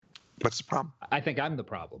What's the problem? I think I'm the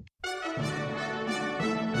problem.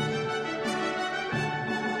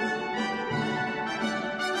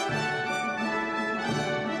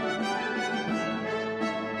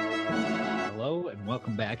 Hello and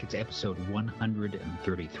welcome back. It's episode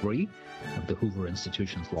 133 of the Hoover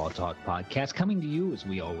Institution's Law Talk podcast, coming to you as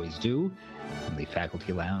we always do from the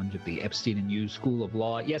faculty lounge of the Epstein and Hughes School of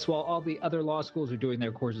Law. Yes, while all the other law schools are doing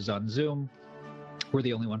their courses on Zoom, we're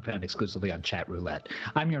the only one found exclusively on Chat Roulette.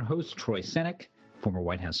 I'm your host, Troy Senik, former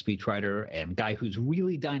White House speechwriter and guy who's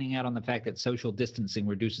really dining out on the fact that social distancing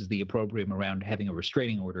reduces the opprobrium around having a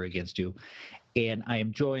restraining order against you. And I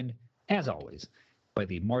am joined, as always, by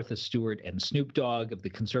the Martha Stewart and Snoop Dogg of the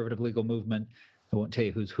conservative legal movement. I won't tell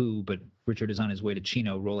you who's who, but Richard is on his way to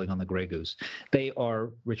Chino rolling on the Grey Goose. They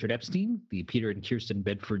are Richard Epstein, the Peter and Kirsten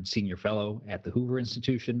Bedford Senior Fellow at the Hoover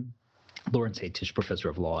Institution, Lawrence A. Tisch Professor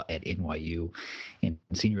of Law at NYU, and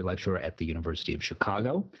Senior Lecturer at the University of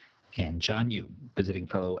Chicago, and John Yoo, Visiting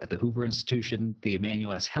Fellow at the Hoover Institution, the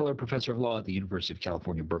Emanuel S. Heller Professor of Law at the University of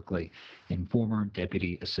California, Berkeley, and former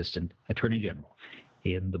Deputy Assistant Attorney General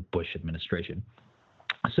in the Bush administration.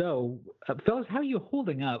 So, fellas, how are you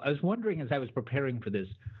holding up? I was wondering as I was preparing for this,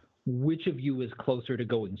 which of you is closer to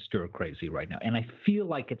going stir crazy right now? And I feel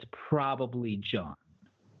like it's probably John.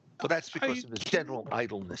 Well, that's because of his general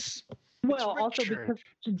idleness. Well, also because,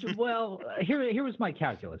 here was my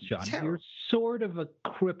calculus, John. You're sort of a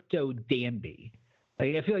crypto dandy.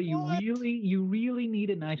 Like, I feel like you really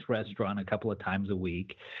need a nice restaurant a couple of times a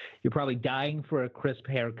week. You're probably dying for a crisp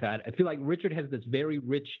haircut. I feel like Richard has this very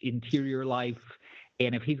rich interior life.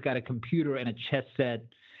 And if he's got a computer and a chess set,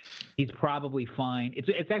 he's probably fine.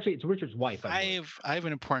 It's Richard's wife. I have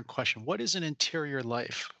an important question. What is an interior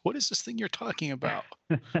life? What is this thing you're talking about?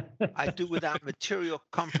 I do without material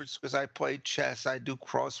comforts because I play chess. I do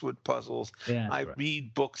crossword puzzles. Yeah, I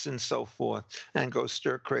read books and so forth, and go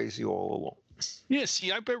stir crazy all along. Yeah,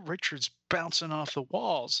 see, I bet Richard's bouncing off the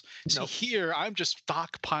walls. See, here, I'm just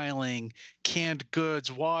stockpiling canned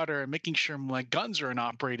goods, water, and making sure my guns are in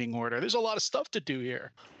operating order. There's a lot of stuff to do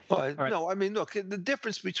here. Well, no, I mean, look, the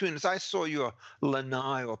difference between us, I saw your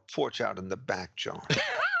lanai or porch out in the back, John.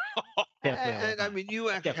 And I mean,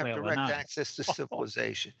 you actually have direct access to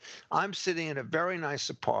civilization. I'm sitting in a very nice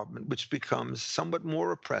apartment, which becomes somewhat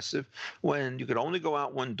more oppressive when you could only go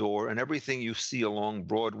out one door and everything you see along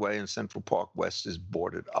Broadway and Central Park West is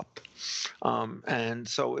boarded up. And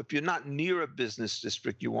so if you're not near a business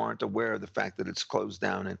district, you aren't aware of the fact that it's closed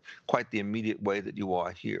down in quite the immediate way that you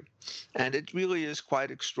are here. And it really is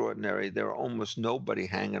quite extraordinary. There are almost nobody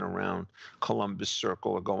hanging around Columbus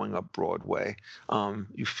Circle or going up Broadway.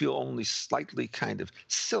 You feel only slightly kind of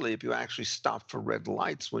silly if you actually stop for red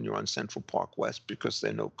lights when you're on Central Park West because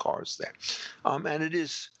there are no cars there. And it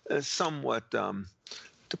is somewhat,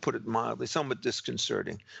 to put it mildly, somewhat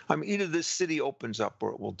disconcerting. I mean, either this city opens up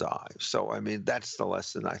or it will die. So, I mean, that's the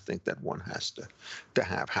lesson I think that one has to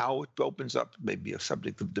have. How it opens up may be a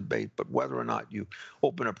subject of debate, but whether or not you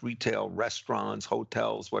open up retail, restaurants,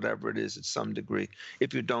 hotels, whatever it is, at some degree,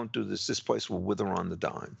 if you don't do this, this place will wither on the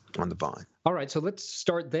vine. All right, so let's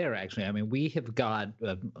start there, actually. I mean, we have got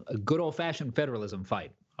a good old-fashioned federalism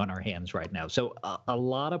fight on our hands right now. So a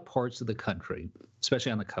lot of parts of the country,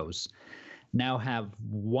 especially on the coast, now have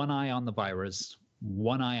one eye on the virus,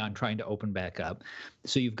 one eye on trying to open back up.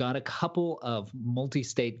 So you've got a couple of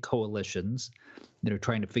multi-state coalitions that are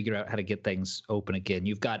trying to figure out how to get things open again.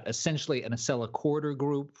 You've got essentially an Acela Corridor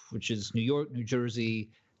group, which is New York, New Jersey,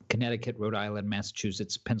 Connecticut, Rhode Island,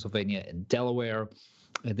 Massachusetts, Pennsylvania, and Delaware.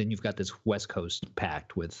 And then you've got this West Coast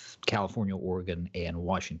pact with California, Oregon, and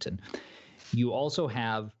Washington. You also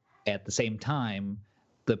have, at the same time,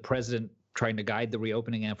 the president trying to guide the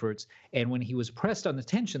reopening efforts. And when he was pressed on the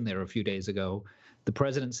tension there a few days ago, the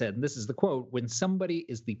president said, and this is the quote, "When somebody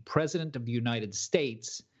is the president of the United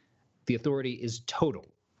States, the authority is total."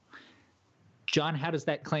 John, how does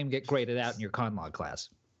that claim get graded out in your con law class?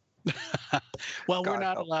 Well, we're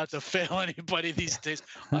not allowed to fail anybody these days.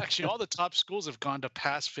 Actually, all the top schools have gone to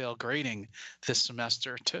pass-fail grading this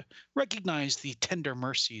semester to recognize the tender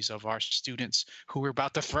mercies of our students who we're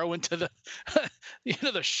about to throw into the,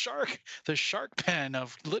 the shark pen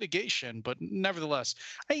of litigation. But nevertheless,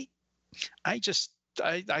 I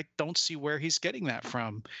don't see where he's getting that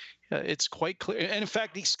from. It's quite clear. And in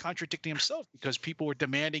fact, he's contradicting himself because people were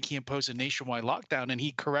demanding he impose a nationwide lockdown. And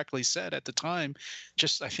he correctly said at the time,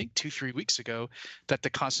 just I think 2-3 weeks ago, that the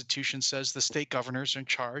Constitution says the state governors are in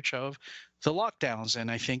charge of the lockdowns. And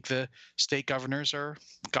I think the state governors are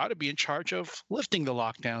got to be in charge of lifting the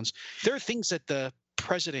lockdowns. There are things that the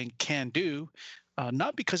president can do,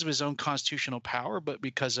 not because of his own constitutional power, but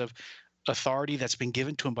because of authority that's been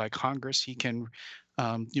given to him by Congress. He can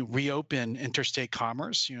reopen interstate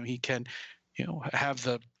commerce. He can, have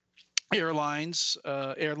the airlines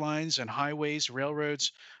and highways,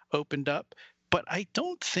 railroads opened up. But I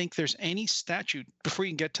don't think there's any statute, before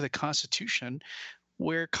you can get to the Constitution,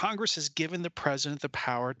 where Congress has given the president the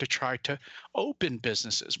power to try to open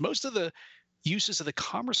businesses. Most of the uses of the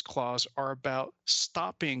Commerce Clause are about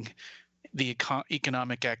stopping the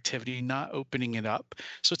economic activity, not opening it up.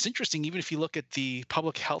 So it's interesting, even if you look at the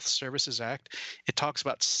Public Health Services Act, it talks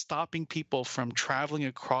about stopping people from traveling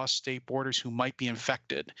across state borders who might be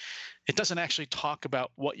infected. It doesn't actually talk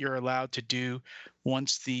about what you're allowed to do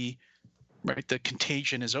once the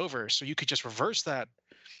contagion is over. So you could just reverse that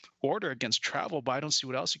order against travel, but I don't see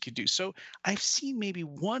what else you could do. So I've seen maybe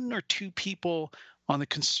one or two people on the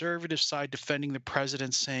conservative side defending the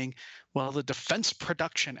president, saying, well, the Defense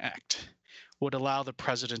Production Act would allow the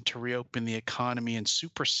president to reopen the economy and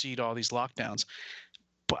supersede all these lockdowns.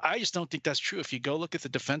 But I just don't think that's true. If you go look at the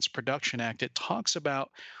Defense Production Act, it talks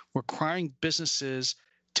about requiring businesses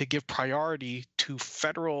to give priority to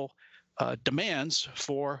federal demands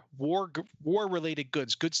for war-related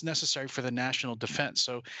goods necessary for the national defense.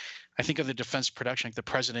 So I think of the Defense Production Act, the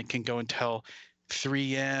president can go and tell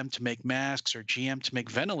 3M to make masks or GM to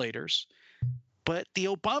make ventilators. But the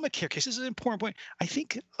Obamacare case, this is an important point. I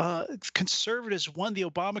think conservatives won the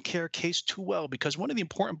Obamacare case too well, because one of the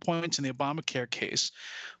important points in the Obamacare case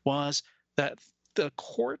was that the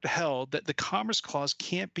court held that the Commerce Clause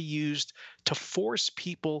can't be used to force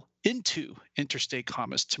people into interstate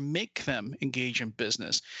commerce, to make them engage in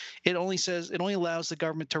business. It only allows the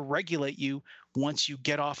government to regulate you once you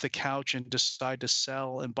get off the couch and decide to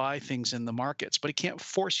sell and buy things in the markets, but it can't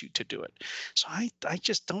force you to do it. So I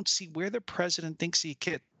just don't see where the president thinks he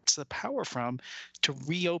gets the power from to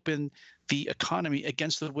reopen the economy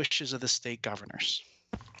against the wishes of the state governors.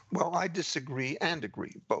 Well, I disagree and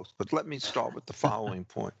agree, both. But let me start with the following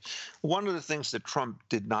point. One of the things that Trump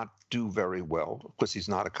did not do very well, because he's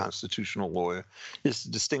not a constitutional lawyer, is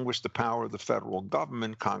to distinguish the power of the federal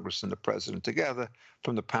government, Congress and the president together,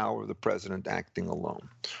 from the power of the president acting alone.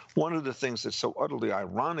 One of the things that's so utterly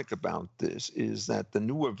ironic about this is that the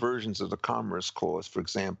newer versions of the Commerce Clause, for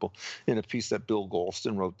example, in a piece that Bill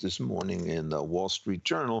Galston wrote this morning in the Wall Street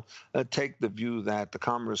Journal, take the view that the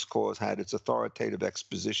Commerce Clause had its authoritative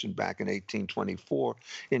exposition back in 1824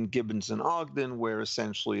 in Gibbons and Ogden, where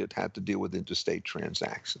essentially it had to deal with interstate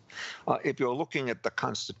transactions. If you're looking at the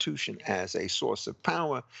Constitution as a source of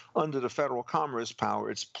power, under the federal commerce power,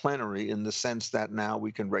 it's plenary in the sense that now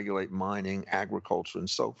we can regulate mining, agriculture, and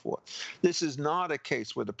so forth. This is not a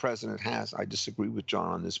case where the president has, I disagree with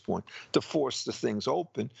John on this point, to force the things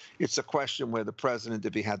open. It's a question where the president,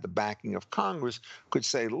 if he had the backing of Congress, could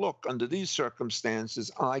say, look, under these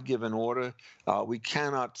circumstances, I give an order. We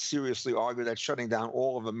cannot seriously argue that shutting down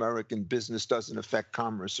all of American business doesn't affect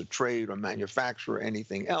commerce or trade or manufacture or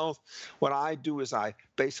anything else. What I do is I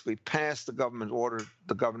basically pass the government order,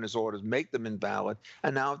 the governor's orders, make them invalid.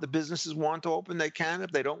 And now if the businesses want to open, they can.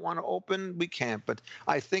 If they don't want to open, we can't. But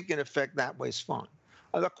I think, in effect, that way is fine.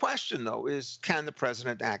 The question, though, is can the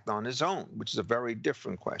president act on his own, which is a very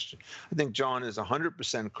different question. I think John is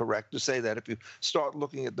 100% correct to say that if you start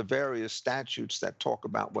looking at the various statutes that talk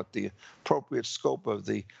about what the appropriate scope of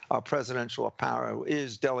the presidential power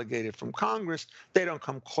is delegated from Congress, they don't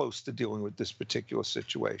come close to dealing with this particular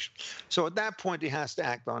situation. So at that point, he has to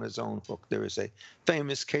act on his own hook. There is a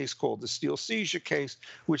famous case called the Steel Seizure case,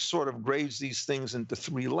 which sort of grades these things into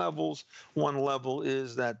three levels. One level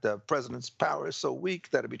is that the president's power is so weak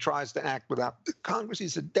that if he tries to act without Congress,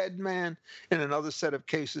 he's a dead man. In another set of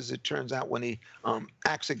cases, it turns out when he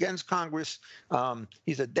acts against Congress,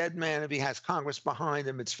 he's a dead man. If he has Congress behind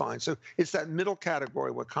him, it's fine. So it's that middle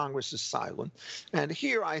category where Congress is silent. And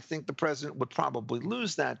here, I think the president would probably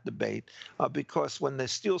lose that debate because when the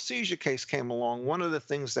Steel Seizure case came along, one of the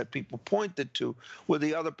things that people pointed to were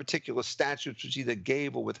the other particular statutes which either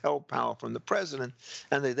gave or withheld power from the president,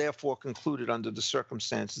 and they therefore concluded under the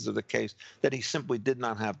circumstances of the case that he simply did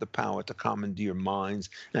not have the power to commandeer mines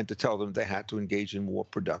and to tell them they had to engage in war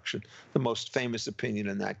production. The most famous opinion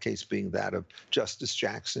in that case being that of Justice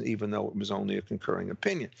Jackson, even though it was only a concurring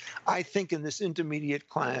opinion. I think in this intermediate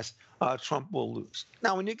class, Trump will lose.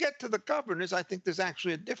 Now, when you get to the governors, I think there's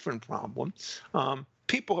actually a different problem.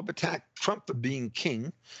 People have attacked Trump for being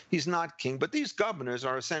king. He's not king, but these governors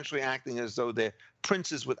are essentially acting as though they're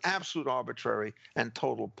princes with absolute arbitrary and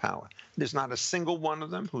total power. There's not a single one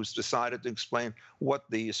of them who's decided to explain what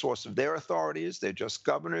the source of their authority is. They're just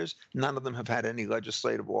governors. None of them have had any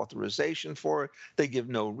legislative authorization for it. They give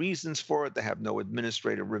no reasons for it. They have no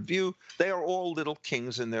administrative review. They are all little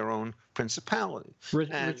kings in their own principality.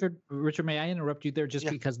 Richard, may I interrupt you there just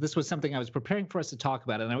because this was something I was preparing for us to talk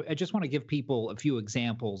about, and I just want to give people a few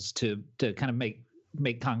examples to kind of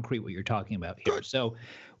make concrete what you're talking about here. Good. So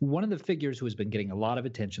one of the figures who has been getting a lot of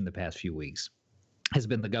attention the past few weeks has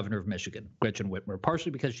been the governor of Michigan, Gretchen Whitmer,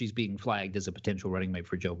 partially because she's being flagged as a potential running mate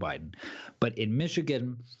for Joe Biden. But in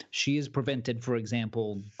Michigan, she has prevented, for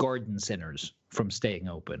example, garden centers from staying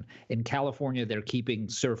open. In California, they're keeping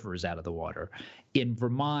surfers out of the water. In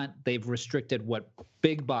Vermont, they've restricted what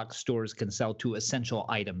big box stores can sell to essential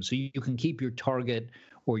items. So you can keep your Target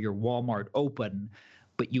or your Walmart open,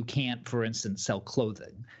 but you can't, for instance, sell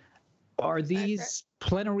clothing. Are these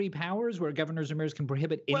plenary powers where governors and mayors can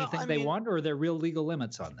prohibit anything they want, or are there real legal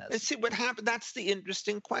limits on this? See what happened. That's the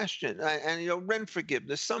interesting question. And rent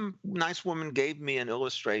forgiveness. Some nice woman gave me an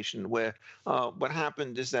illustration where what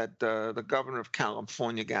happened is that the governor of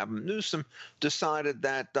California, Gavin Newsom, decided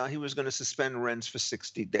that he was going to suspend rents for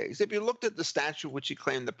 60 days. If you looked at the statute which he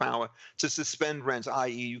claimed the power to suspend rents,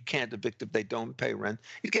 i.e., you can't evict if they don't pay rent,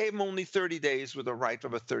 it gave him only 30 days with a right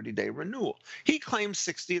of a 30-day renewal. He claims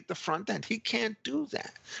 60 at the front end. He can't do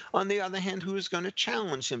that. On the other hand, who is going to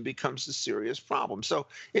challenge him becomes a serious problem. So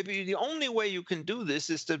the only way you can do this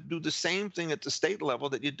is to do the same thing at the state level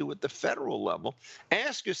that you do at the federal level.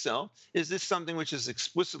 Ask yourself, is this something which is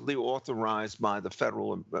explicitly authorized by the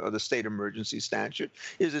federal or the state emergency statute?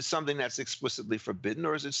 Is it something that's explicitly forbidden,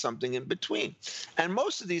 or is it something in between? And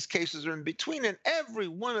most of these cases are in between, and every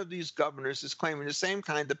one of these governors is claiming the same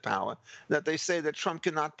kind of power that they say that Trump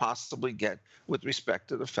cannot possibly get with respect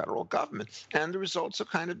to the federal government. And the results are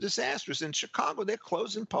kind of disastrous. In Chicago, they're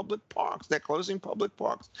closing public parks. They're closing public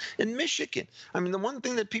parks in Michigan. I mean, the one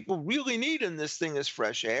thing that people really need in this thing is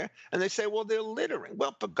fresh air. And they say, well, they're littering.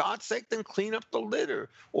 Well, for God's sake, then clean up the litter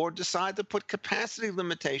or decide to put capacity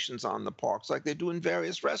limitations on the parks like they do in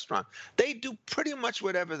various restaurants. They do pretty much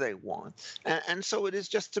whatever they want. And so it is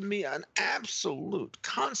just, to me, an absolute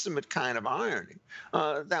consummate kind of irony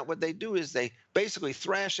that what they do is they basically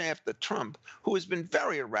thrash after Trump, who has been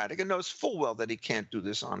very erratic and knows full well that he can't do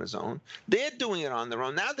this on his own. They're doing it on their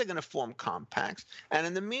own. Now they're going to form compacts. And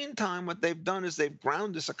in the meantime, what they've done is they've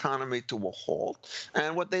ground this economy to a halt.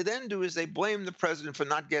 And what they then do is they blame the president for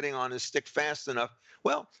not getting on his stick fast enough.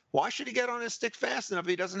 Well, why should he get on his stick fast enough if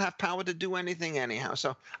he doesn't have power to do anything anyhow?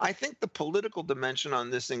 So I think the political dimension on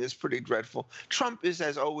this thing is pretty dreadful. Trump is,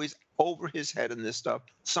 as always, over his head in this stuff,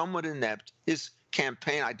 somewhat inept. His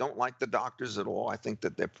campaign, I don't like the doctors at all. I think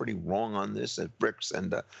that they're pretty wrong on this, at Birx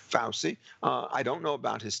and Fauci. I don't know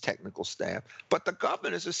about his technical staff, but the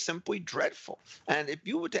governors are simply dreadful. And if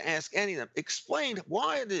you were to ask any of them, explain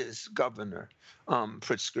why it is, Governor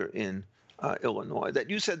Pritzker in Illinois, that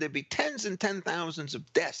you said there'd be tens and 10,000s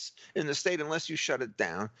of deaths in the state unless you shut it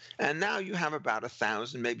down. And now you have about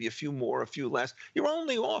 1,000, maybe a few more, a few less. You're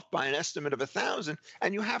only off by an estimate of 1,000,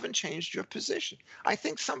 and you haven't changed your position. I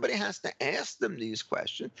think somebody has to ask them these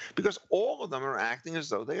questions because all of them are acting as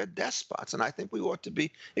though they are despots. And I think we ought to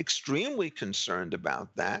be extremely concerned about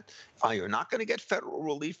that. You're not going to get federal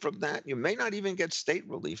relief from that. You may not even get state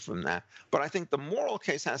relief from that. But I think the moral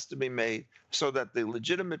case has to be made so that the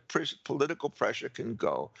legitimate political pressure can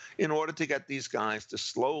go in order to get these guys to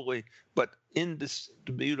slowly but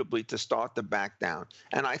indisputably to start to back down.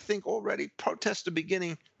 And I think already protests are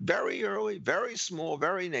beginning very early, very small,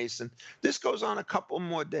 very nascent. This goes on a couple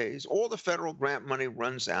more days. All the federal grant money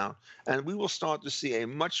runs out, and we will start to see a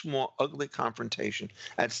much more ugly confrontation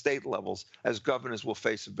at state levels as governors will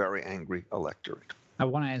face a very angry electorate. I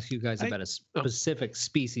want to ask you guys about a specific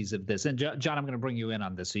species of this, and John, I'm going to bring you in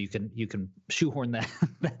on this so you can shoehorn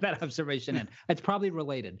that observation in. It's probably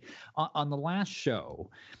related. On the last show,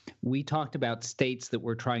 we talked about states that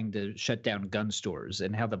were trying to shut down gun stores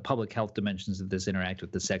and how the public health dimensions of this interact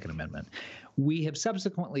with the Second Amendment. We have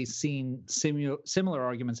subsequently seen similar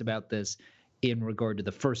arguments about this in regard to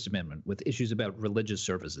the First Amendment with issues about religious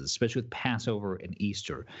services, especially with Passover and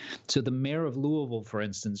Easter. So the mayor of Louisville, for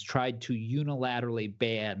instance, tried to unilaterally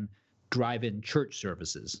ban drive-in church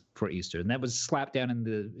services for Easter, and that was slapped down in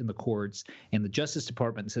the courts. And the Justice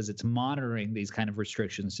Department says it's monitoring these kind of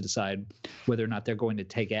restrictions to decide whether or not they're going to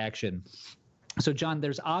take action. So, John,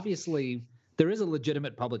 there is a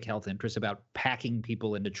legitimate public health interest about packing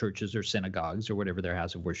people into churches or synagogues or whatever their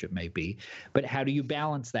house of worship may be. But how do you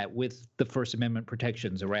balance that with the First Amendment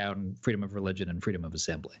protections around freedom of religion and freedom of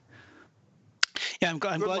assembly? Yeah, I'm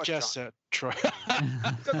glad you asked that, Troy.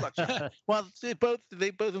 Good luck, John. Well, they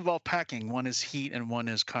both involve packing. One is heat and one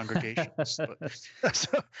is congregations.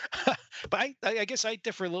 But I guess I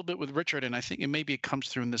differ a little bit with Richard, and I think maybe it comes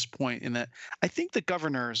through in this point in that I think the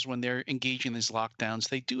governors, when they're engaging these lockdowns,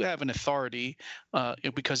 they do have an authority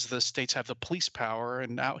because the states have the police power.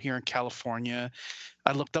 And out here in California,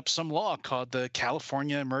 I looked up some law called the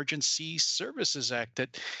California Emergency Services Act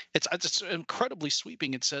that it's incredibly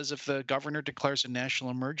sweeping. It says if the governor declares a national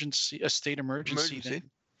emergency, a state emergency. Then,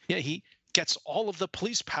 yeah, he gets all of the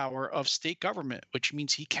police power of state government, which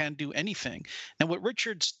means he can do anything. And what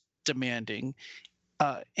Richard's demanding,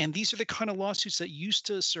 and these are the kind of lawsuits that used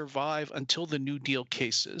to survive until the New Deal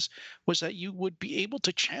cases, was that you would be able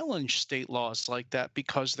to challenge state laws like that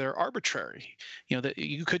because they're arbitrary. That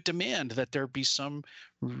you could demand that there be some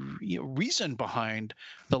reason behind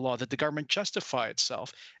the law, that the government justify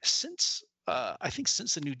itself. Since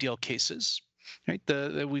the New Deal cases, right?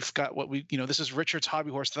 We've got what this is Richard's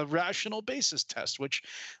hobby horse, the rational basis test, which,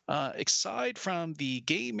 aside from the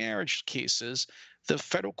gay marriage cases, the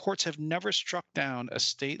federal courts have never struck down a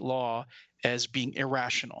state law as being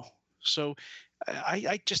irrational. So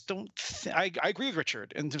I just don't. I agree with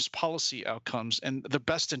Richard in his policy outcomes and the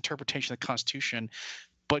best interpretation of the Constitution.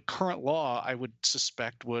 But current law, I would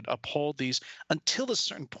suspect, would uphold these until a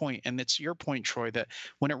certain point. And it's your point, Troy, that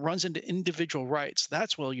when it runs into individual rights,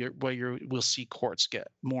 that's where we'll see courts get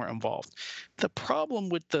more involved. The problem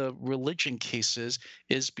with the religion cases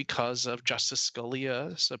is because of Justice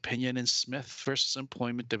Scalia's opinion in Smith versus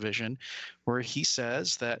Employment Division, where he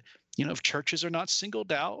says that, if churches are not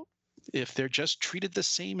singled out, if they're just treated the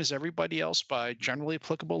same as everybody else by generally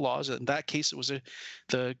applicable laws, in that case, it was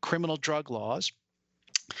the criminal drug laws,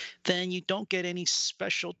 then you don't get any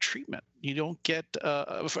special treatment. You don't get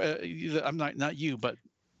I'm not you, but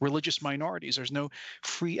religious minorities. There's no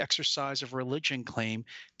free exercise of religion claim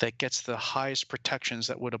that gets the highest protections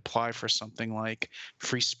that would apply for something like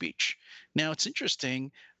free speech. Now, it's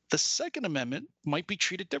interesting. The Second Amendment might be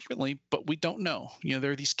treated differently, but we don't know.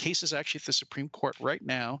 There are these cases actually at the Supreme Court right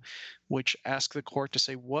now which ask the court to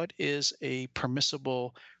say what is a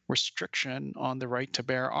permissible restriction on the right to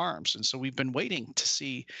bear arms. And so we've been waiting to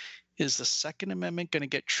see, is the Second Amendment going to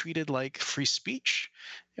get treated like free speech,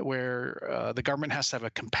 where the government has to have a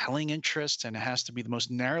compelling interest and it has to be the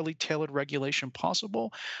most narrowly tailored regulation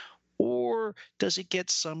possible? Or does it get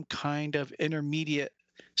some kind of intermediate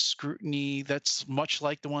scrutiny that's much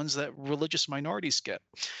like the ones that religious minorities get?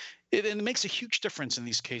 And it makes a huge difference in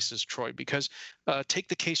these cases, Troy, because take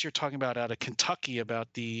the case you're talking about out of Kentucky about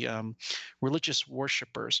the religious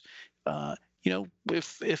worshipers.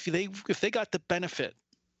 If they got the benefit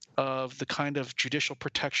of the kind of judicial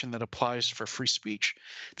protection that applies for free speech,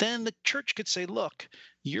 then the church could say, look,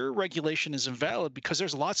 your regulation is invalid because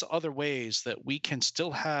there's lots of other ways that we can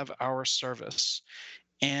still have our service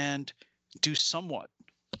and do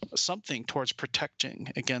something towards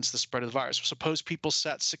protecting against the spread of the virus. Suppose people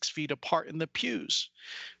sat 6 feet apart in the pews,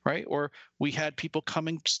 right? Or we had people come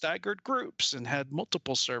in staggered groups and had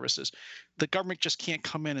multiple services. The government just can't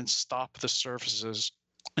come in and stop the services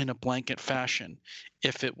in a blanket fashion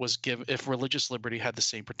if religious liberty had the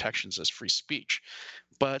same protections as free speech.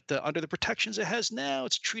 But under the protections it has now,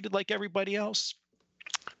 it's treated like everybody else.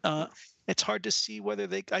 It's hard to see whether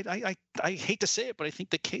I hate to say it, but I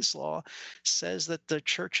think the case law says that the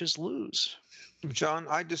churches lose. John,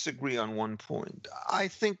 I disagree on one point. I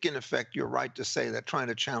think, in effect, you're right to say that trying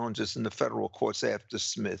to challenge this in the federal courts after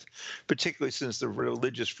Smith, particularly since the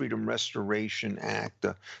Religious Freedom Restoration Act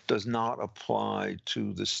does not apply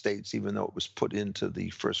to the states, even though it was put into the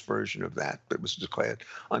first version of that, but was declared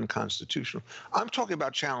unconstitutional. I'm talking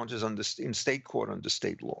about challenges in state court under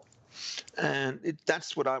state law. And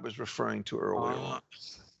that's what I was referring to earlier on.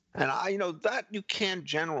 And that you can't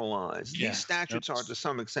generalize. These statutes are to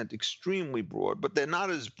some extent extremely broad, but they're not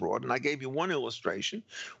as broad. And I gave you one illustration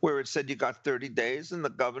where it said you got 30 days and the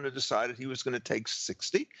governor decided he was going to take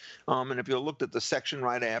 60. And if you looked at the section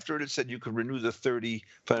right after it, it said you could renew the 30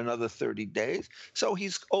 for another 30 days. So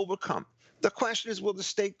he's overcome. The question is, will the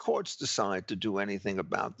state courts decide to do anything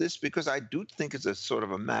about this? Because I do think it's a sort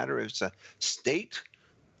of a matter, if it's a state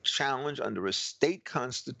challenge under a state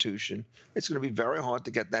constitution, it's going to be very hard to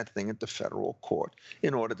get that thing at the federal court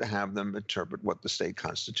in order to have them interpret what the state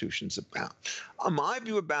constitution's about. My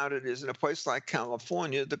view about it is, in a place like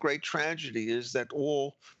California, the great tragedy is that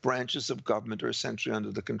all branches of government are essentially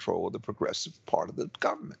under the control of the progressive part of the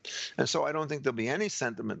government. And so I don't think there'll be any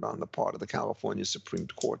sentiment on the part of the California Supreme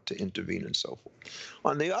Court to intervene and so forth.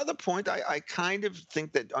 On the other point, I kind of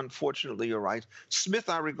think that, unfortunately, you're right. Smith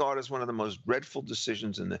I regard as one of the most dreadful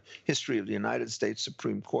decisions in the history of the United States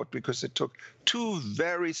Supreme Court because it took two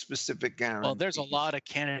very specific guarantees. Well, there's a lot of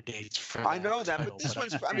candidates for I know that, but this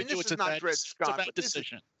one's, I mean, this is not Dred Scott. It's a bad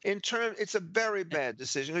decision. It's a very bad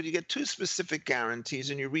decision because you get two specific guarantees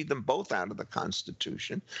and you read them both out of the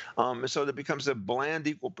Constitution. So there becomes a bland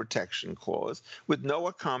equal protection clause with no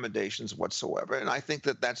accommodations whatsoever. And I think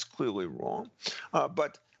that that's clearly wrong.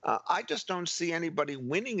 But I just don't see anybody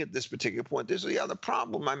winning at this particular point. There's the other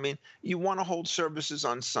problem. I mean, you want to hold services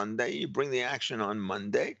on Sunday, you bring the action on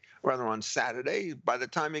Monday, rather on Saturday. By the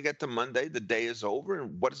time you get to Monday, the day is over,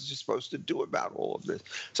 and what is you supposed to do about all of this?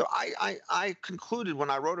 So I concluded when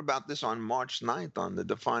I wrote about this on March 9th on the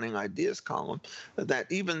Defining Ideas column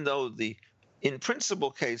that even though the in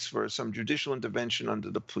principle case for some judicial intervention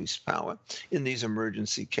under the police power in these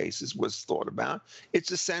emergency cases was thought about,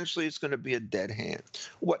 it's going to be a dead hand.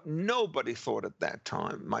 What nobody thought at that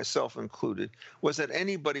time, myself included, was that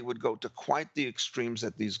anybody would go to quite the extremes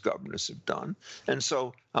that these governors have done. And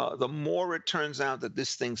so the more it turns out that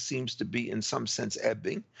this thing seems to be in some sense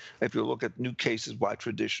ebbing, if you look at new cases by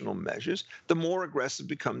traditional measures, the more aggressive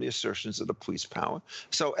become the assertions of the police power.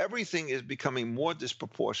 So everything is becoming more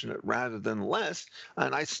disproportionate rather than less,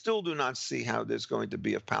 and I still do not see how there's going to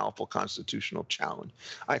be a powerful constitutional challenge.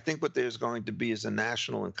 I think what there's going to be is a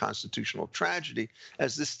national and constitutional tragedy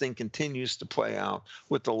as this thing continues to play out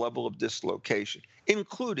with the level of dislocation,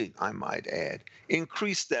 including, I might add,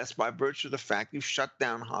 increased deaths by virtue of the fact you've shut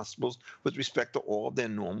down hospitals with respect to all of their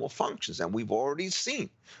normal functions. And we've already seen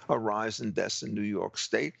a rise in deaths in New York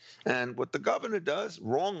State. And what the governor does,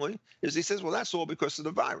 wrongly, is he says, well, that's all because of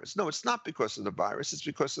the virus. No, it's not because of the virus. It's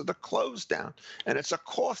because of the close down. And it's a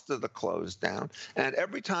cost of the close down. And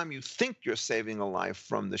every time you think you're saving a life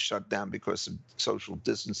from the shutdown because of social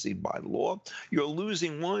distancing by law, you're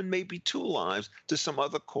losing one, maybe two lives to some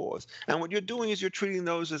other cause. And what you're doing is you're treating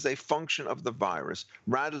those as a function of the virus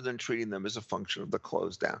rather than treating them as a function of the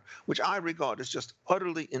close down, which I regard as just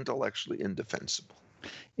utterly intellectually indefensible.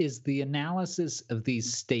 Is the analysis of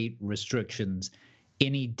these state restrictions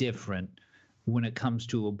any different when it comes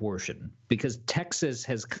to abortion? Because Texas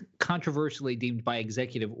has controversially deemed by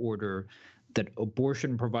executive order that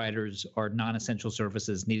abortion providers are non-essential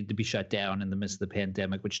services needed to be shut down in the midst of the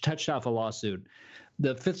pandemic, which touched off a lawsuit.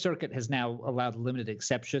 The Fifth Circuit has now allowed limited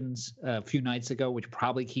exceptions a few nights ago, which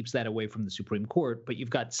probably keeps that away from the Supreme Court. But you've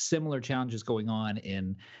got similar challenges going on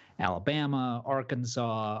in Alabama,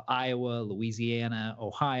 Arkansas, Iowa, Louisiana,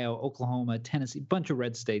 Ohio, Oklahoma, Tennessee, a bunch of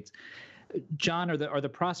red states. John, are the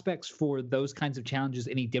prospects for those kinds of challenges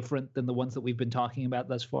any different than the ones that we've been talking about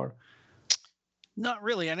thus far? Not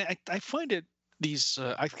really. And I find it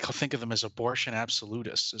I think of them as abortion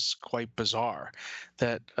absolutists. It's quite bizarre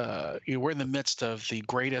that we're in the midst of the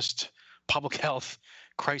greatest public health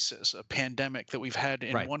crisis, a pandemic that we've had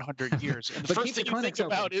in 100 years. And the first thing you think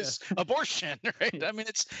about is abortion, right? I mean,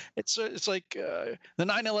 it's like the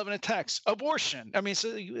 9/11 attacks, abortion. I mean,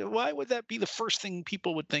 so why would that be the first thing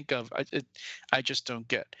people would think of? I just don't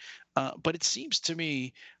get. But it seems to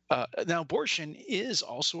me now abortion is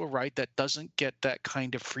also a right that doesn't get that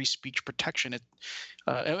kind of free speech protection.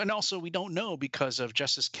 And also we don't know because of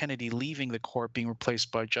Justice Kennedy leaving the court, being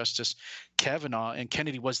replaced by Justice Kavanaugh, and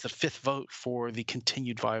Kennedy was the fifth vote for the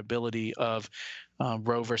continued viability of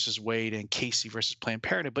Roe versus Wade and Casey versus Planned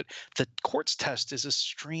Parenthood. But the court's test is a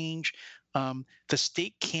strange, the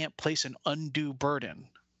state can't place an undue burden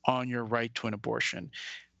on your right to an abortion.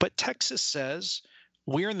 But Texas says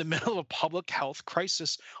we're in the middle of a public health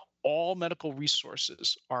crisis. All medical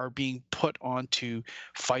resources are being put onto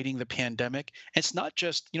fighting the pandemic. And it's not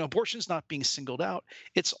just, abortion is not being singled out.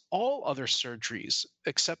 It's all other surgeries,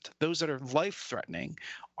 except those that are life-threatening,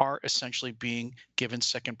 are essentially being given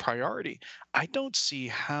second priority. I don't see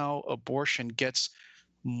how abortion gets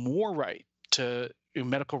more right to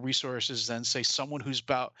medical resources than, say, someone who's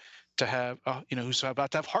about to have, who's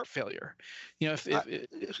about to have heart failure. That's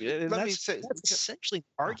essentially the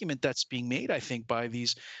argument that's being made, I think, by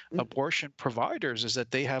these abortion providers, is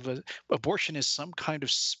that they have abortion is some kind of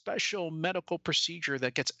special medical procedure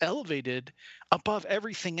that gets elevated above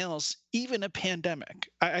everything else, even a pandemic.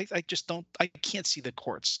 I can't see the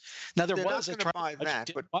courts. Now, They're was not going to buy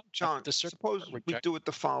that, but John, suppose we do it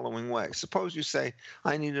the following way. Suppose you say,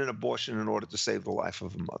 I need an abortion in order to save the life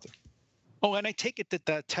of a mother. Oh, and I take it that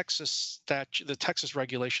the Texas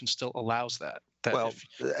regulation still allows that. Well,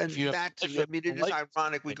 if you have, I mean, it is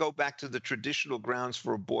ironic. We go back to the traditional grounds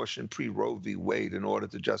for abortion pre-Roe v. Wade in order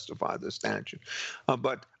to justify the statute.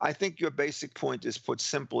 But I think your basic point is put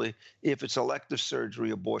simply: if it's elective surgery,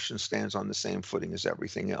 abortion stands on the same footing as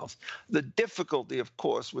everything else. The difficulty, of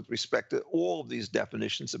course, with respect to all of these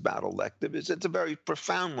definitions about elective is it's a very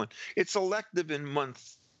profound one. It's elective in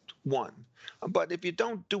month 1. But if you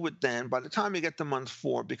don't do it then, by the time you get to month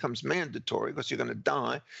 4, it becomes mandatory because you're going to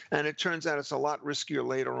die. And it turns out it's a lot riskier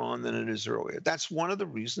later on than it is earlier. That's one of the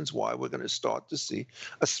reasons why we're going to start to see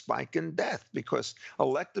a spike in death, because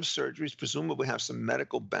elective surgeries presumably have some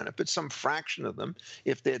medical benefits. Some fraction of them,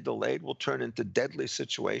 if they're delayed, will turn into deadly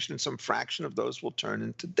situations. Some fraction of those will turn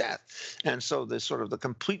into death. And so there's sort of the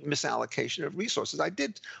complete misallocation of resources. I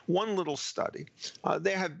did one little study.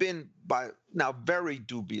 There have been, by now, very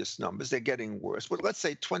dubious numbers. They're getting worse. But let's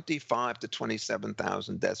say 25 to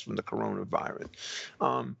 27,000 deaths from the coronavirus.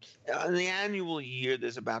 In the annual year,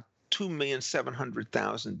 there's about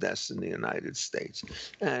 2,700,000 deaths in the United States.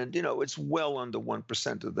 And, it's well under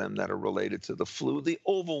 1% of them that are related to the flu. The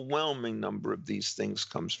overwhelming number of these things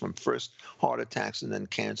comes from first heart attacks and then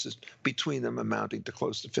cancers, between them amounting to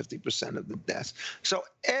close to 50% of the deaths. So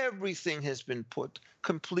everything has been put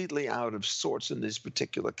completely out of sorts in this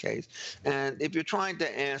particular case. And if you're trying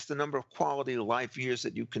to ask the number of quality of life years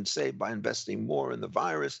that you can save by investing more in the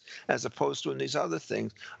virus as opposed to in these other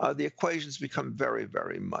things, the equations become very,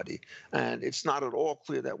 very muddy. And it's not at all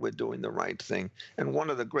clear that we're doing the right thing. And one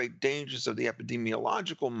of the great dangers of the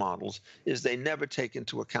epidemiological models is they never take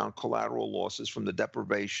into account collateral losses from the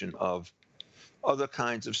deprivation of other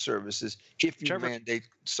kinds of services if you mandate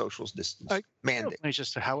social distance. Mandate. It's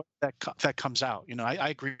just how that comes out. I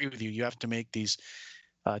agree with you. You have to make these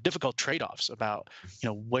difficult trade-offs about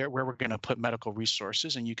where we're going to put medical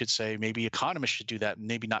resources, and you could say maybe economists should do that, and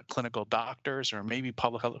maybe not clinical doctors, or maybe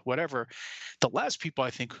public health, whatever. The last people I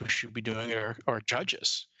think who should be doing it are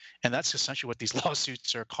judges, and that's essentially what these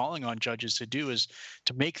lawsuits are calling on judges to do, is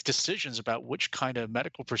to make decisions about which kind of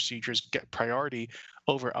medical procedures get priority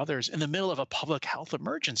over others in the middle of a public health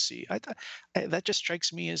emergency. That just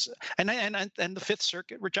strikes me as, and the Fifth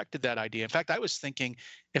Circuit rejected that idea. In fact, I was thinking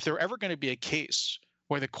if there were ever going to be a case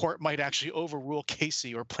where the court might actually overrule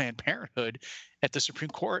Casey or Planned Parenthood at the Supreme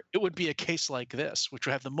Court, it would be a case like this, which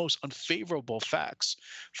would have the most unfavorable facts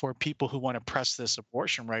for people who want to press this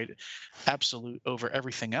abortion right absolute over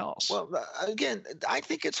everything else. Well, again, I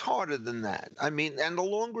think it's harder than that. I mean, and the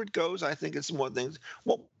longer it goes, I think it's more things.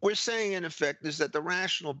 What we're saying, in effect, is that the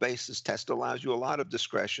rational basis test allows you a lot of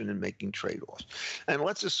discretion in making trade-offs. And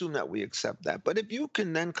let's assume that we accept that. But if you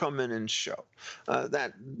can then come in and show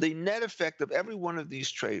that the net effect of every one of these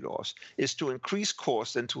trade-offs is to increase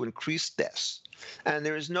costs and to increase deaths, and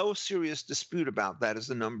there is no serious dispute about that as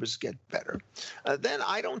the numbers get better, then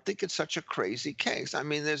I don't think it's such a crazy case. I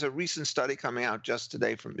mean, there's a recent study coming out just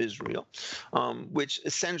today from Israel, which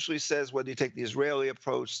essentially says whether you take the Israeli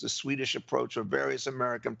approach, the Swedish approach, or various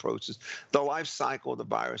American approaches, the life cycle of the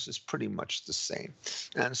virus is pretty much the same.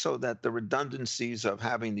 And so that the redundancies of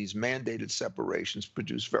having these mandated separations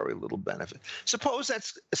produce very little benefit. Suppose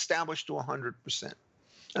that's established to 100%,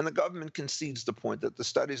 and the government concedes the point that the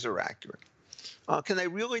studies are accurate. Can they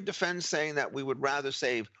really defend saying that we would rather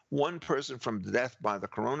save one person from death by the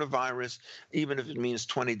coronavirus, even if it means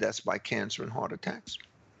 20 deaths by cancer and heart attacks?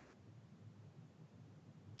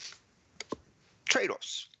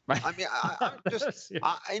 Trade-offs. I mean, I'm just,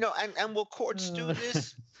 and will courts do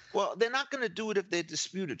this? Well, they're not going to do it if they're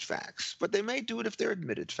disputed facts, but they may do it if they're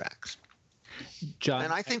admitted facts. John,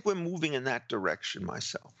 and I think we're moving in that direction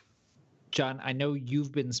myself. John, I know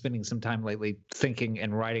you've been spending some time lately thinking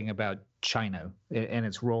and writing about China and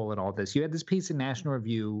its role in all this. You had this piece in National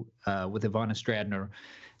Review with Ivana Stradner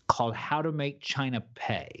called How to Make China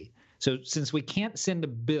Pay. So since we can't send a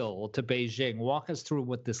bill to Beijing, walk us through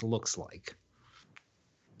what this looks like.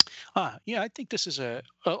 Yeah, I think this is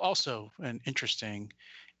also an interesting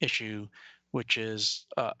issue, which is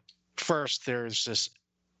first, there's this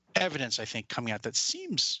evidence, I think, coming out that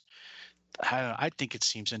seems, I think it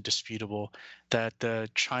seems indisputable that the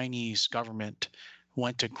Chinese government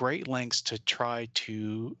went to great lengths to try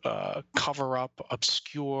to cover up,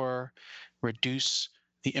 obscure, reduce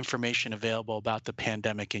the information available about the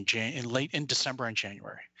pandemic in December and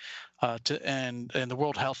January. And the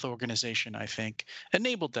World Health Organization, I think,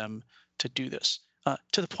 enabled them to do this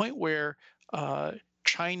to the point where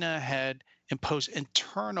China had imposed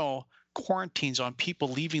internal quarantines on people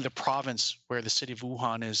leaving the province where the city of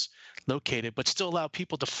Wuhan is located, but still allow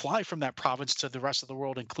people to fly from that province to the rest of the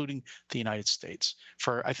world, including the United States,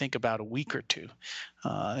 for I think about a week or two.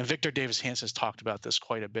 And Victor Davis Hanson has talked about this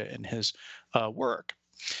quite a bit in his work.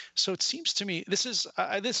 So it seems to me this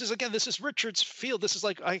is Richard's field. This is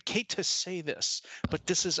like, I hate to say this, but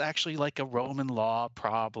this is actually like a Roman law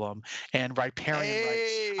problem and riparian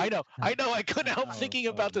rights. I know. I couldn't help thinking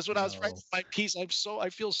about this when I was writing my piece. I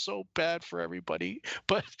feel so bad for everybody.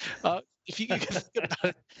 But if you can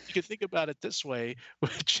think about it this way,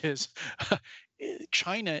 which is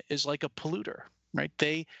China is like a polluter, right?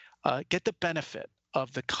 They get the benefit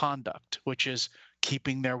of the conduct, which is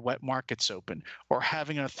keeping their wet markets open, or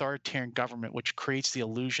having an authoritarian government which creates the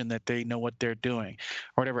illusion that they know what they're doing,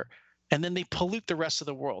 or whatever. And then they pollute the rest of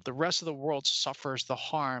the world. The rest of the world suffers the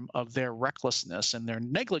harm of their recklessness and their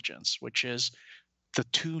negligence, which is the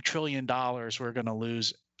 $2 trillion we're going to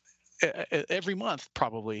lose every month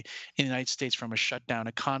probably in the United States from a shutdown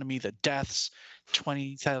economy, the deaths,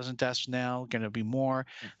 20,000 deaths now, going to be more,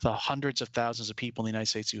 the hundreds of thousands of people in the United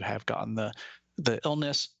States who have gotten the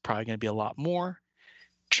illness, probably going to be a lot more.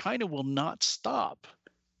 China will not stop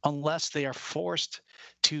unless they are forced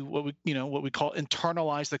to what we call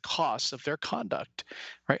internalize the costs of their conduct,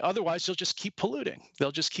 right? Otherwise, they'll just keep polluting.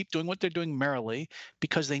 They'll just keep doing what they're doing merrily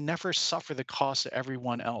because they never suffer the costs that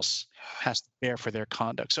everyone else has to bear for their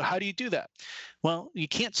conduct. So how do you do that? Well, you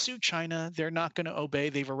can't sue China. They're not going to obey.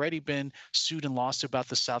 They've already been sued and lost about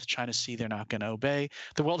the South China Sea. They're not going to obey.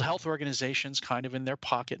 The World Health Organization's kind of in their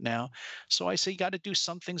pocket now. So I say you got to do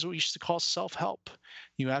some things we used to call self-help.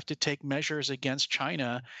 You have to take measures against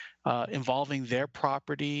China involving their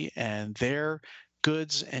property and their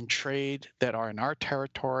goods and trade that are in our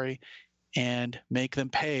territory, and make them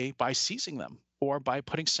pay by seizing them or by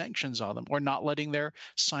putting sanctions on them, or not letting their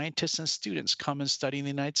scientists and students come and study in the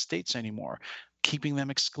United States anymore, keeping them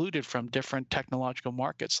excluded from different technological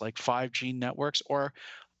markets like 5G networks or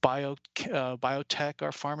biotech or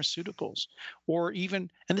pharmaceuticals, or even,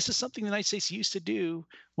 and this is something the United States used to do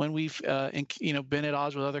when we've been at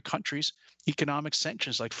odds with other countries, economic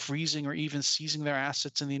sanctions like freezing or even seizing their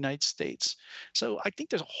assets in the United States. So I think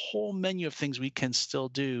there's a whole menu of things we can still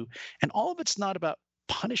do, and all of it's not about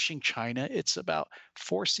punishing China. It's about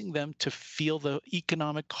forcing them to feel the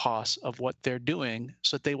economic costs of what they're doing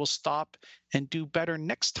so that they will stop and do better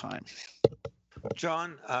next time.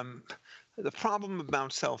 John, the problem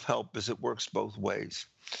about self-help is it works both ways.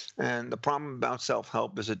 And the problem about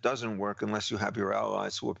self-help is it doesn't work unless you have your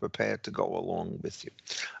allies who are prepared to go along with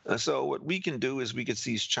you. So what we can do is we could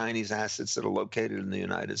seize Chinese assets that are located in the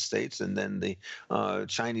United States, and then the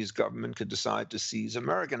Chinese government could decide to seize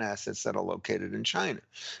American assets that are located in China,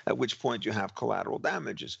 at which point you have collateral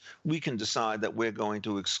damages. We can decide that we're going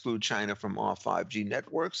to exclude China from our 5G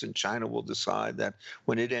networks, and China will decide that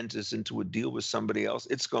when it enters into a deal with somebody else,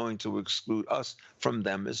 it's going to exclude us from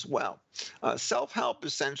them as well. Self-help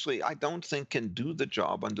essentially, I don't think can do the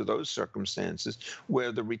job under those circumstances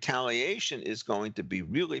where the retaliation is going to be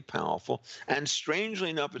really powerful. And strangely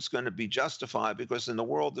enough, it's going to be justified because in the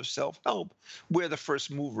world of self-help, we're the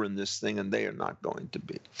first mover in this thing and they are not going to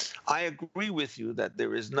be. I agree with you that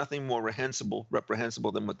there is nothing more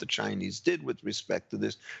reprehensible than what the Chinese did with respect to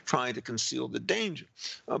this, trying to conceal the danger.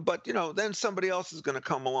 But, then somebody else is going to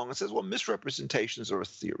come along and says, well, misrepresentations are a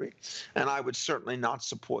theory. And I would certainly not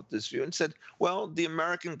support this view, and said, well, the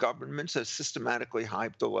American government has systematically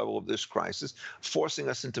hyped the level of this crisis, forcing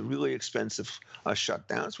us into really expensive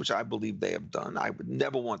shutdowns, which I believe they have done. I would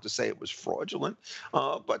never want to say it was fraudulent,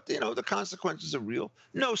 but the consequences are real.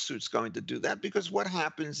 No suit's going to do that, because what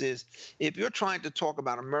happens is if you're trying to talk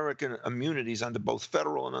about American immunities under both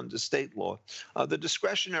federal and under state law, the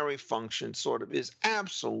discretionary function sort of is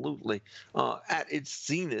absolutely at its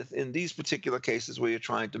zenith in these particular cases where you're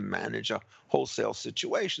trying to manage a wholesale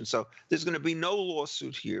situation. So there's going to be no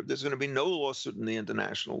lawsuit here. There's going to be no lawsuit in the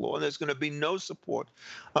international law. And there's going to be no support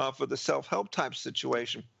for the self-help type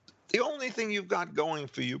situation. The only thing you've got going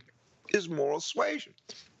for you is moral suasion.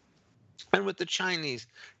 And with the Chinese,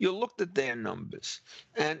 you looked at their numbers,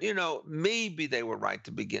 and, maybe they were right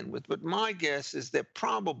to begin with. But my guess is they're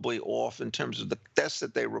probably off in terms of the deaths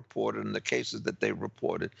that they reported and the cases that they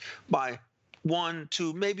reported by 1,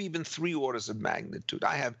 2, maybe even 3 orders of magnitude.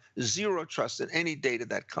 I have zero trust in any data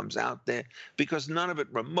that comes out there because none of it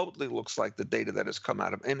remotely looks like the data that has come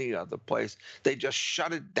out of any other place. They just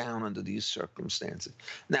shut it down under these circumstances.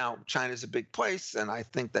 Now, China's a big place, and I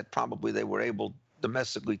think that probably they were able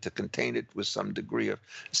domestically to contain it with some degree of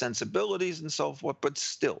sensibilities and so forth, but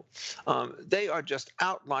still, they are just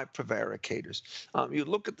outright prevaricators. You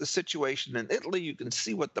look at the situation in Italy, you can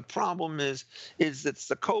see what the problem is that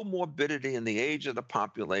the comorbidity and the age of the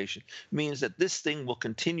population means that this thing will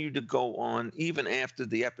continue to go on even after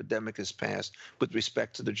the epidemic has passed with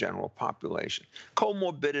respect to the general population.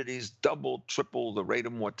 Comorbidities double, triple the rate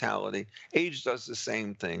of mortality. Age does the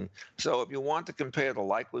same thing. So if you want to compare the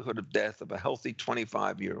likelihood of death of a healthy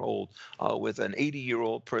 25-year-old with an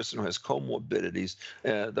 80-year-old person who has comorbidities,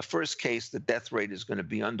 the first case, the death rate is going to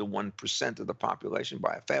be under 1% of the population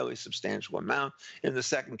by a fairly substantial amount. In the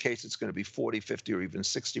second case, it's going to be 40, 50, or even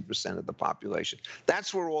 60% of the population.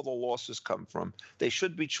 That's where all the losses come from. They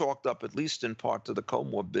should be chalked up, at least in part, to the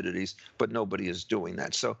comorbidities, but nobody is doing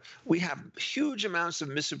that. So we have huge amounts of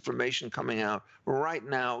misinformation coming out right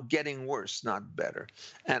now, getting worse, not better.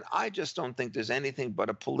 And I just don't think there's anything but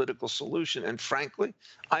a political solution. And frankly,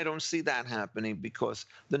 I don't see that happening, because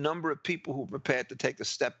the number of people who are prepared to take a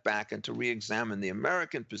step back and to re-examine the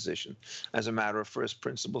American position as a matter of first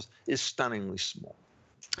principles is stunningly small.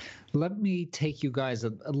 Let me take you guys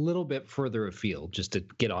a little bit further afield, just to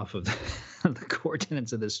get off of the core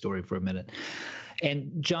tenets of this story for a minute.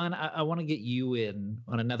 And John, I want to get you in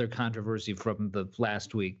on another controversy from the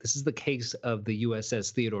last week. This is the case of the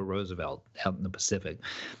USS Theodore Roosevelt out in the Pacific.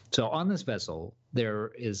 So on this vessel,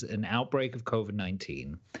 there is an outbreak of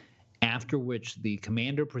COVID-19, after which the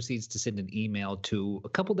commander proceeds to send an email to a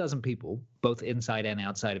couple dozen people, both inside and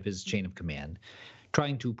outside of his chain of command,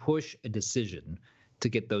 trying to push a decision to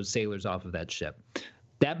get those sailors off of that ship.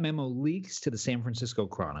 That memo leaks to the San Francisco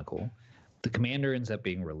Chronicle. The commander ends up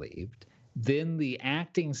being relieved. Then the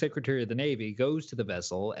acting Secretary of the Navy goes to the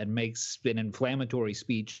vessel and makes an inflammatory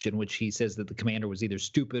speech in which he says that the commander was either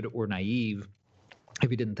stupid or naive if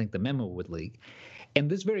he didn't think the memo would leak. And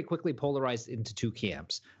this very quickly polarized into two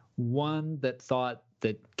camps. One that thought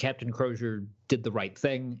that Captain Crozier did the right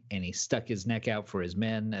thing and he stuck his neck out for his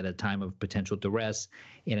men at a time of potential duress,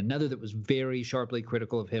 and another that was very sharply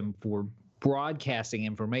critical of him for broadcasting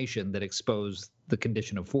information that exposed the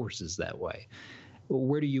condition of forces that way.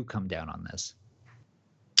 Where do you come down on this?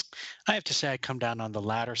 I have to say I come down on the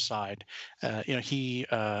latter side.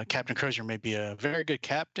 Captain Crozier may be a very good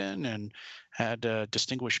captain and had a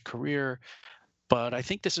distinguished career, but I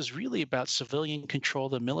think this is really about civilian control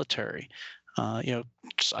of the military. I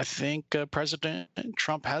think President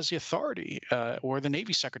Trump has the authority, or the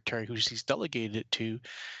Navy Secretary, who he's delegated it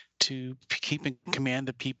to keep in command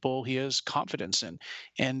the people he has confidence in.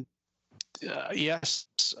 And yes,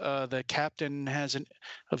 the captain has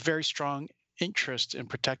a very strong interest in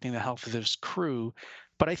protecting the health of his crew,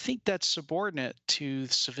 but I think that's subordinate to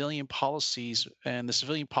civilian policies. And the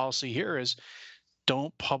civilian policy here is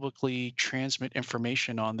don't publicly transmit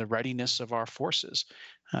information on the readiness of our forces.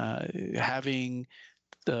 Having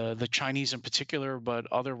the Chinese in particular, but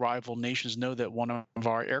other rival nations know that one of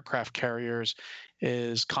our aircraft carriers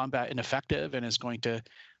is combat ineffective and is going to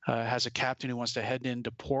has a captain who wants to head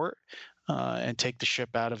into port and take the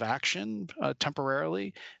ship out of action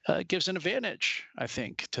temporarily, gives an advantage, I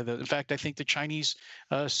think. In fact, I think the Chinese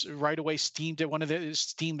right away steamed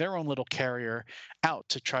their own little carrier out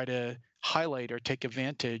to try to highlight or take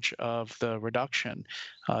advantage of the reduction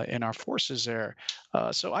in our forces there.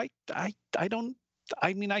 So I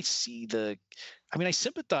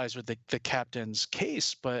sympathize with the captain's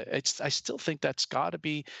case, but I still think that's got to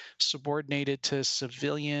be subordinated to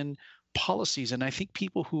civilian policies. And I think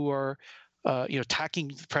people who are,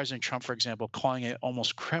 attacking President Trump, for example, calling it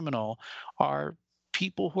almost criminal, are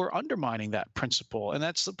people who are undermining that principle. And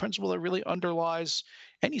that's the principle that really underlies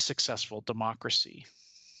any successful democracy.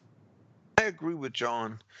 I agree with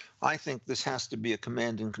John. I think this has to be a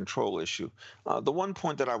command and control issue. The one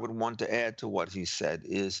point that I would want to add to what he said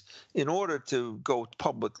is, in order to go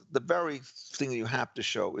public, the very thing you have to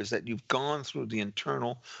show is that you've gone through the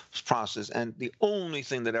internal process, and the only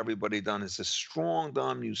thing that everybody done is a strong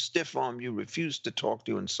arm you, stiff arm you, refuse to talk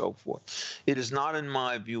to you, and so forth. It is not, in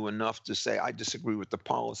my view, enough to say I disagree with the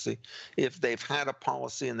policy. If they've had a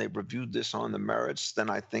policy and they've reviewed this on the merits, then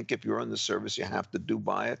I think if you're in the service, you have to do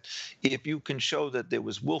by it. If you can show that there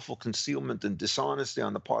was willful concealment and dishonesty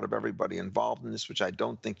on the part of everybody involved in this, which I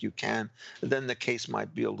don't think you can, then the case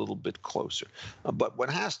might be a little bit closer. But one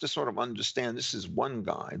has to sort of understand this is one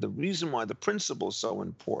guy. The reason why the principle is so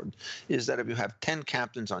important is that if you have 10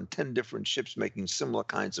 captains on 10 different ships making similar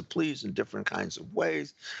kinds of pleas in different kinds of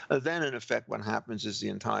ways, then in effect what happens is the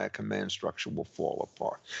entire command structure will fall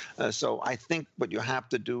apart. So I think what you have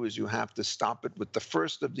to do is you have to stop it with the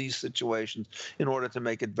first of these situations in order to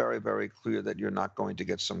make it very, very clear that you're not going to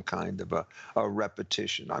get some kind of a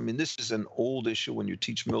repetition. I mean, this is an old issue when you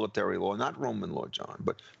teach military law, not Roman law, John,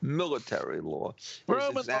 but military law.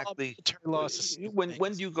 Roman exactly law,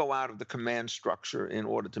 when do you go out of the command structure in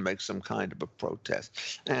order to make some kind of a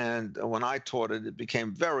protest? And when I taught it, it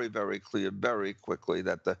became very, very clear very quickly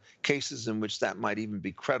that the cases in which that might even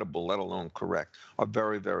be credible, let alone correct, are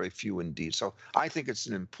very, very few indeed. So I think it's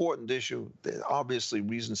an important issue. There are obviously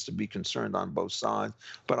reasons to be concerned on both sides,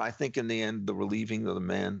 but I think in the end, the relieving of the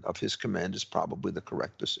man of his command is probably the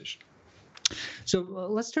correct decision. So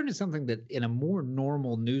let's turn to something that in a more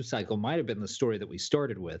normal news cycle might have been the story that we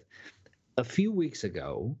started with. A few weeks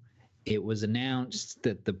ago, it was announced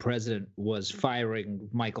that the president was firing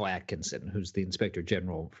Michael Atkinson, who's the Inspector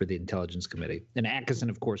General for the Intelligence Committee. And Atkinson,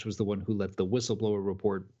 of course, was the one who let the whistleblower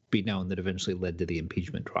report be known that eventually led to the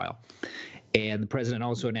impeachment trial. And the president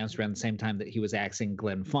also announced around the same time that he was axing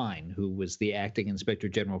Glenn Fine, who was the acting Inspector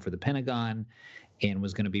General for the Pentagon and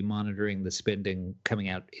was going to be monitoring the spending coming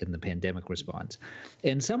out in the pandemic response.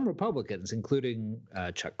 And some Republicans, including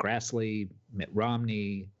Chuck Grassley, Mitt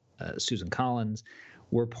Romney, Susan Collins,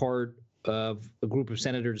 were part of a group of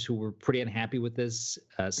senators who were pretty unhappy with this,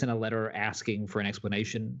 sent a letter asking for an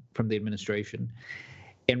explanation from the administration.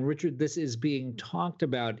 And Richard, this is being talked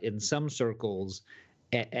about in some circles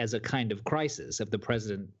as a kind of crisis of the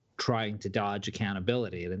president trying to dodge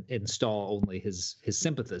accountability and install only his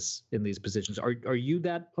sympathists in these positions. Are you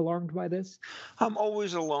that alarmed by this? I'm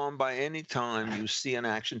always alarmed by any time you see an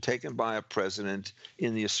action taken by a president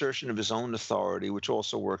in the assertion of his own authority, which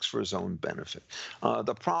also works for his own benefit.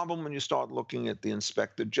 The problem when you start looking at the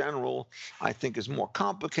Inspector General, I think is more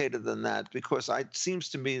complicated than that, because it seems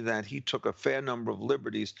to me that he took a fair number of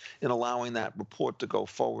liberties in allowing that report to go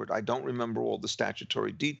forward. I don't remember all the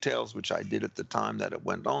statutory details, which I did at the time that it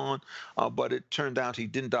went on. But it turned out he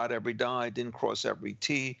didn't dot every I, didn't cross every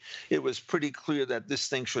T. It was pretty clear that this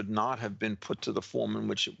thing should not have been put to the form in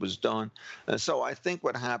which it was done. So I think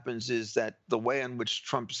what happens is that the way in which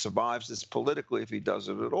Trump survives this politically, if he does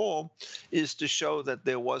it at all, is to show that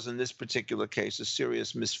there was, in this particular case, a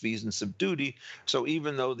serious misfeasance of duty. So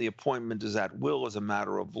even though the appointment is at will as a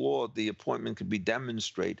matter of law, the appointment could be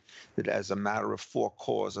demonstrated as a matter of for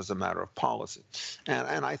cause, as a matter of policy.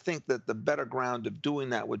 And I think that the better ground of doing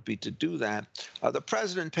that would be to do that. The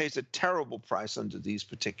president pays a terrible price under these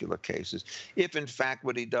particular cases if, in fact,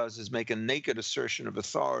 what he does is make a naked assertion of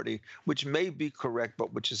authority, which may be correct,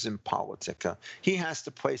 but which is impolitic. He has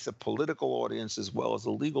to place a political audience as well as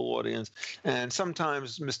a legal audience, and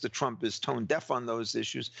sometimes Mr. Trump is tone deaf on those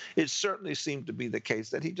issues. It certainly seemed to be the case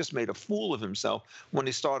that he just made a fool of himself when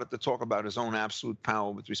he started to talk about his own absolute power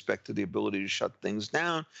with respect to the ability to shut things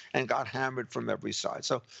down, and got hammered from every side.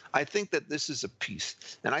 So I think that this is a piece.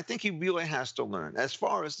 And I think he really has to learn. As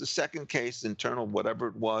far as the second case, internal, whatever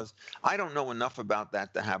it was, I don't know enough about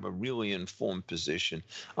that to have a really informed position.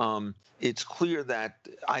 It's clear that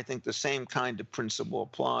I think the same kind of principle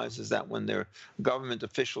applies, is that when there are government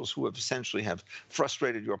officials who have essentially have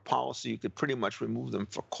frustrated your policy, you could pretty much remove them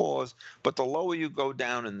for cause. But the lower you go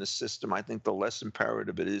down in the system, I think the less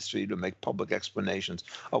imperative it is for you to make public explanations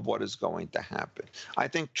of what is going to happen. I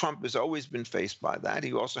think Trump has always been faced by that.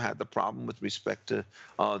 He also had the problem with respect to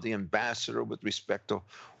the ambassador, with respect to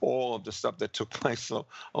all of the stuff that took place so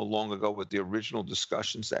long ago with the original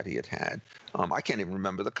discussions that he had had. I can't even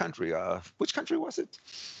remember the country. Which country was it?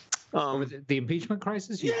 Was it the impeachment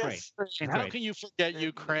crisis? Ukraine. Yes. How can you forget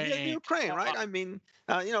Ukraine? Yeah, Ukraine, right? I mean,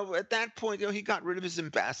 at that point, he got rid of his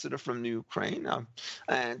ambassador from the Ukraine.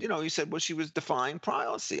 And, he said, well, she was defying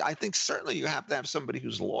policy. I think certainly you have to have somebody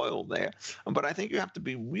who's loyal there. But I think you have to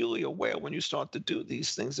be really aware when you start to do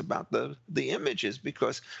these things about the images,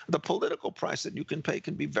 because the political price that you can pay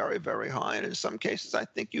can be very, very high. And in some cases, I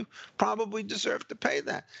think you probably deserve to pay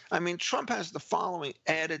that. I mean, Trump has the following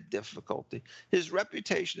added difficulty. His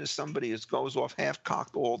reputation as somebody who goes off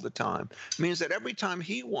half-cocked all the time means that every time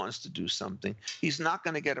he wants to do something, he's not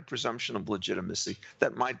going to get a presumption of legitimacy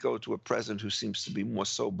that might go to a president who seems to be more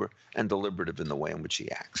sober and deliberative in the way in which he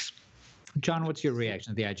acts. John, what's your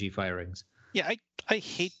reaction to the IG firings? Yeah, I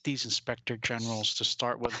hate these inspector generals to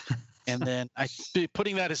start with. And then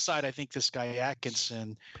putting that aside, I think this guy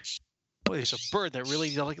Atkinson, boy, there's a bird that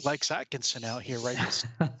really likes Atkinson out here, right?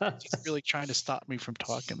 He's really trying to stop me from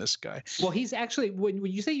talking, this guy. Well, he's actually, when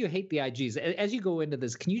you say you hate the IGs, as you go into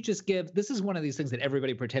this, can you just this is one of these things that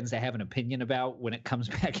everybody pretends to have an opinion about when it comes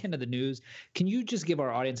back into the news. Can you just give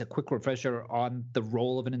our audience a quick refresher on the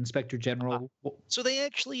role of an inspector general? So they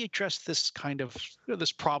actually addressed this kind of,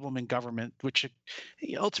 this problem in government, which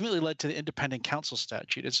ultimately led to the independent counsel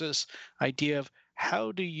statute. It's this idea of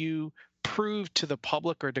how do you prove to the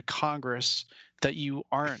public or to Congress that you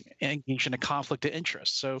aren't engaged in a conflict of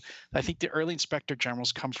interest. So I think the early inspector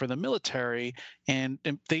generals come from the military, and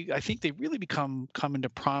I think they really come into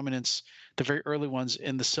prominence, the very early ones,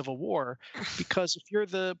 in the Civil War, because if you're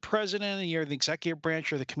the president and you're the executive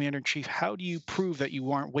branch or the commander in chief, how do you prove that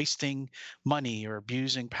you aren't wasting money or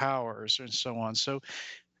abusing powers and so on? So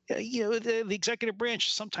the executive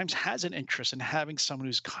branch sometimes has an interest in having someone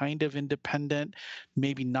who's kind of independent,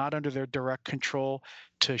 maybe not under their direct control,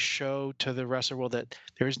 to show to the rest of the world that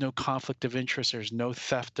there is no conflict of interest, there's no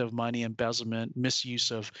theft of money, embezzlement,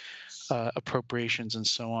 misuse of appropriations, and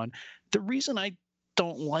so on. The reason I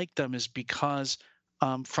don't like them is because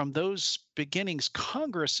from those beginnings,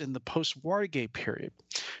 Congress in the post-Watergate period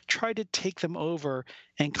tried to take them over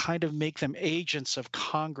and kind of make them agents of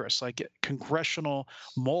Congress, like congressional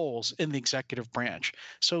moles in the executive branch.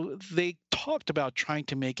 So they talked about trying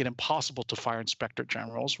to make it impossible to fire inspector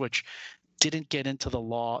generals, which didn't get into the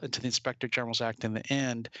law, into the Inspector General's Act in the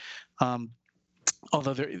end.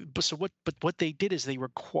 Although what they did is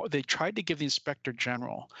they tried to give the inspector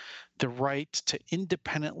general the right to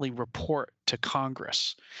independently report to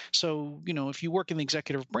Congress. So, if you work in the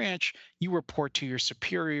executive branch, you report to your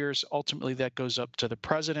superiors. Ultimately, that goes up to the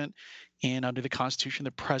president. And under the Constitution,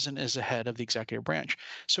 the president is the head of the executive branch.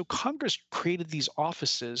 So Congress created these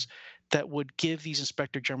offices that would give these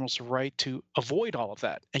inspector generals the right to avoid all of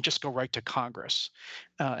that and just go right to Congress.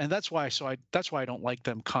 And that's why I don't like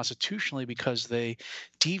them constitutionally, because they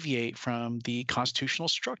deviate from the constitutional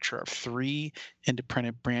structure of 3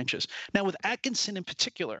 independent branches. Now, with Atkinson in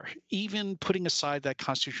particular, even putting aside that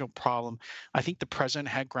constitutional problem, I think the president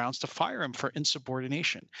had grounds to fire him for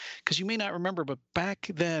insubordination. Because you may not remember, but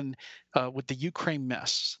back then with the Ukraine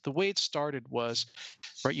mess, the way it started was,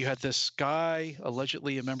 right, you had this guy,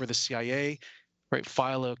 allegedly a member of the CIA, right,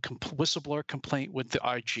 file a whistleblower complaint with the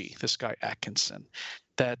IG, this guy Atkinson,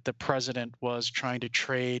 that the president was trying to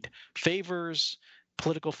trade favors,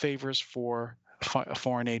 political favors, for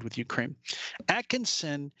foreign aid with Ukraine.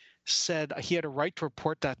 Atkinson said he had a right to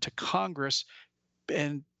report that to Congress,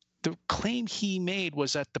 and the claim he made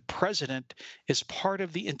was that the president is part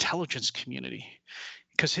of the intelligence community,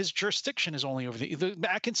 because his jurisdiction is only over the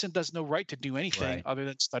Atkinson does no right to do anything other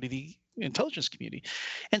than study the intelligence community.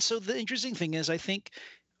 And so the interesting thing is, I think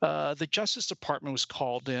the Justice Department was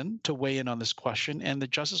called in to weigh in on this question, and the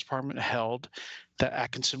Justice Department held that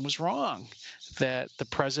Atkinson was wrong, that the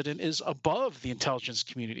president is above the intelligence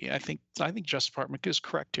community. I think Justice Department is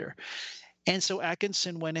correct here. And so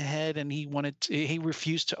Atkinson went ahead and he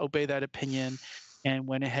refused to obey that opinion, and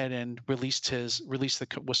went ahead and released the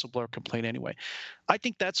whistleblower complaint anyway. I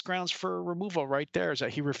think that's grounds for removal right there, is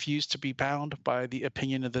that he refused to be bound by the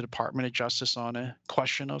opinion of the Department of Justice on a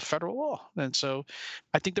question of federal law. And so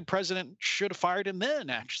I think the president should have fired him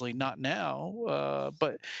then, actually, not now.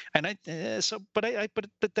 But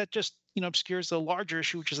that just obscures the larger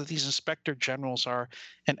issue, which is that these inspector generals are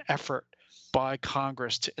an effort by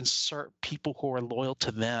Congress to insert people who are loyal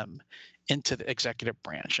to them into the executive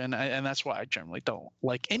branch, and that's why I generally don't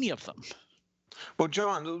like any of them. Well,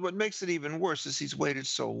 John, what makes it even worse is he's waited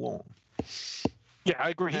so long. Yeah,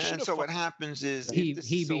 I agree. And so what happens is he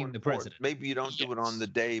being the president. Maybe you don't do it on the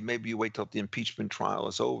day. Maybe you wait till the impeachment trial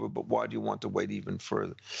is over. But why do you want to wait even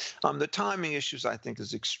further? The timing issues, I think,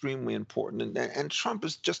 is extremely important. And Trump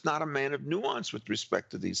is just not a man of nuance with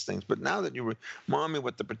respect to these things. But now that you remind me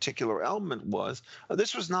what the particular element was,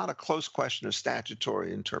 this was not a close question of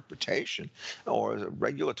statutory interpretation or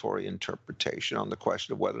regulatory interpretation on the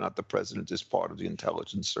question of whether or not the president is part of the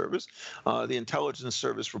intelligence service. The intelligence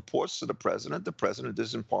service reports to the president. The president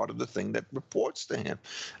isn't part of the thing that reports to him.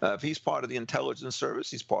 If he's part of the intelligence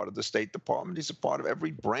service, he's part of the State Department. He's a part of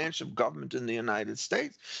every branch of government in the United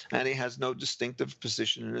States, and he has no distinctive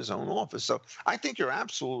position in his own office. So I think you're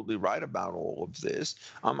absolutely right about all of this.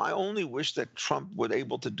 I only wish that Trump were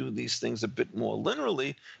able to do these things a bit more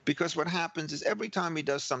linearly, because what happens is every time he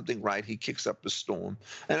does something right, he kicks up a storm.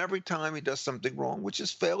 And every time he does something wrong, which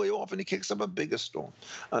is fairly often, he kicks up a bigger storm.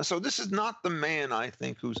 So this is not the man, I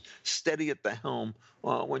think, who's steady at the helm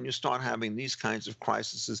when you start having these kinds of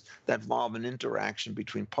crises that involve an interaction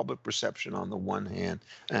between public perception on the one hand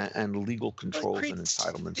and legal controls and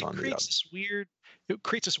entitlements on the other. It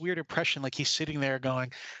creates this weird impression, like he's sitting there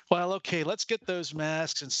going, well, okay, let's get those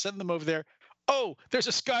masks and send them over there. Oh, there's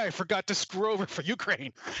this guy I forgot to screw over for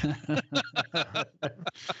Ukraine.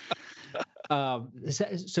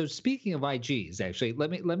 So speaking of IGs, actually, let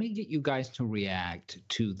me get you guys to react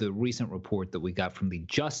to the recent report that we got from the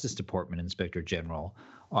Justice Department Inspector General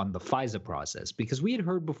on the FISA process, because we had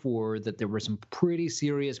heard before that there were some pretty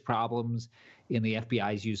serious problems in the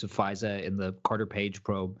FBI's use of FISA in the Carter Page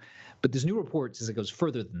probe. But this new report says it goes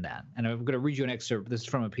further than that. And I'm going to read you an excerpt. This is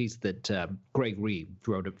from a piece that Greg Reed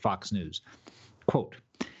wrote at Fox News. Quote,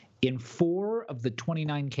 in 4 of the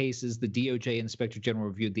 29 cases the DOJ Inspector General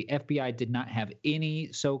reviewed, the FBI did not have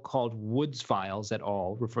any so-called Woods files at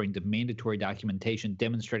all, referring to mandatory documentation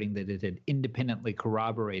demonstrating that it had independently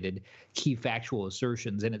corroborated key factual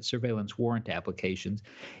assertions in its surveillance warrant applications.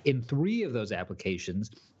 In 3 of those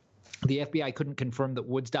applications, the FBI couldn't confirm that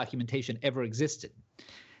Woods documentation ever existed.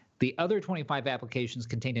 The other 25 applications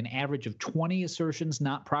contained an average of 20 assertions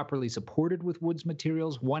not properly supported with Woods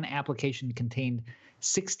materials. One application contained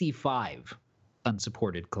 65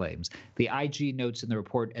 unsupported claims. The IG notes in the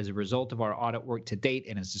report, as a result of our audit work to date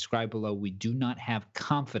and as described below, we do not have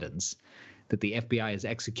confidence that the FBI has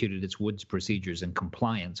executed its Woods procedures in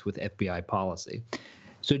compliance with FBI policy.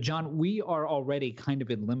 So, John, we are already kind of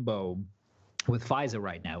in limbo with FISA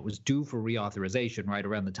right now. It was due for reauthorization right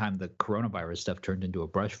around the time the coronavirus stuff turned into a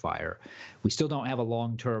brush fire. We still don't have a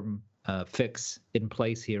long-term fix in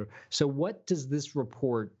place here. So what does this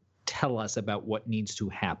report tell us about what needs to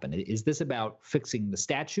happen? Is this about fixing the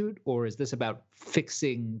statute, or is this about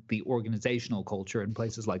fixing the organizational culture in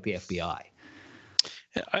places like the FBI?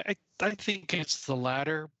 I think it's the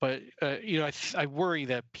latter, but I worry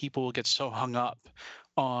that people will get so hung up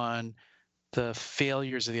on the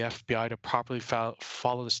failures of the FBI to properly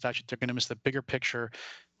follow the statute, they're going to miss the bigger picture,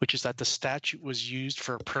 which is that the statute was used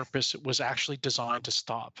for a purpose it was actually designed to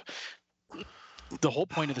stop. The whole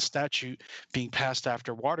point of the statute being passed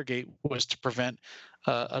after Watergate was to prevent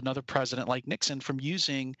another president like Nixon from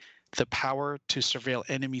using the power to surveil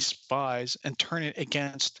enemy spies and turn it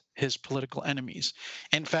against his political enemies.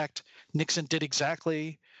 In fact, Nixon did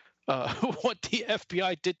exactly what the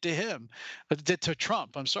FBI did to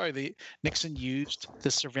Trump. I'm sorry, Nixon used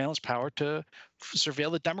the surveillance power to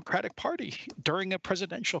surveil the Democratic Party during a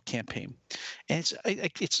presidential campaign. And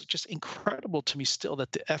it's just incredible to me still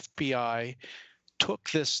that the FBI took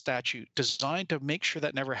this statute designed to make sure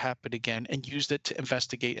that never happened again and used it to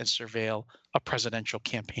investigate and surveil a presidential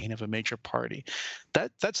campaign of a major party.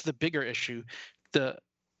 That's the bigger issue.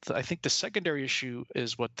 I think the secondary issue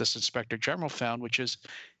is what this Inspector General found, which is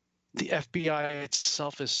the FBI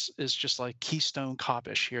itself is just like Keystone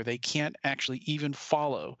Cop-ish here. They can't actually even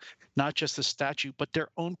follow not just the statute, but their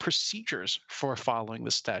own procedures for following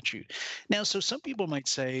the statute. Now, so some people might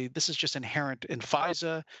say this is just inherent in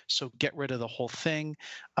FISA, so get rid of the whole thing.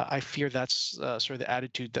 I fear that's sort of the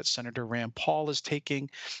attitude that Senator Rand Paul is taking.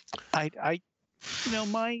 My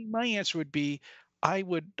answer would be, I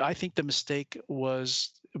think the mistake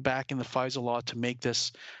was back in the FISA law to make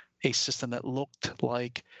this a system that looked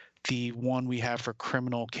like the one we have for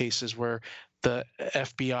criminal cases where the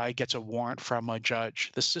FBI gets a warrant from a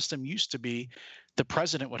judge. The system used to be the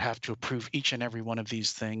president would have to approve each and every one of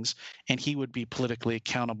these things, and he would be politically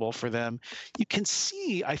accountable for them. You can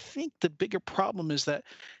see, I think the bigger problem is that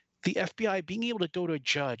the FBI being able to go to a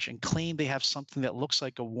judge and claim they have something that looks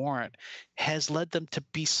like a warrant has led them to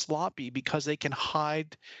be sloppy because they can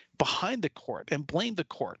hide behind the court and blame the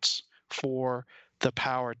courts for the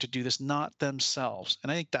power to do this, not themselves.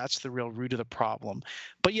 And I think that's the real root of the problem.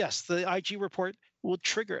 But yes, the IG report will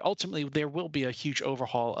trigger, ultimately, there will be a huge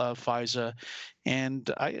overhaul of FISA. And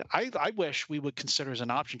I wish we would consider as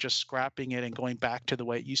an option just scrapping it and going back to the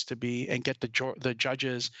way it used to be and get the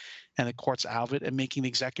judges and the courts out of it and making the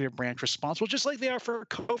executive branch responsible, just like they are for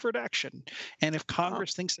covert action. And if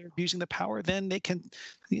Congress thinks they're abusing the power, then they can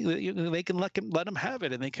let them have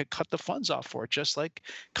it, and they could cut the funds off for it, just like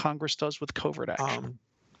Congress does with covert action.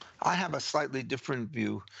 I have a slightly different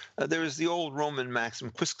view. There is the old Roman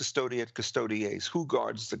maxim, quis custodiet custodies, who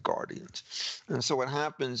guards the guardians? And so what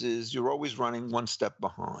happens is you're always running one step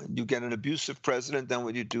behind. You get an abusive president, then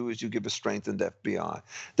what you do is you give a strengthened FBI.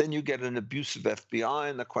 Then you get an abusive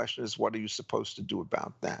FBI, and the question is, what are you supposed to do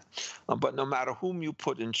about that? But no matter whom you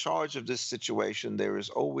put in charge of this situation, there is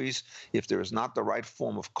always, if there is not the right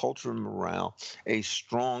form of culture and morale, a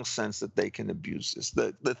strong sense that they can abuse this.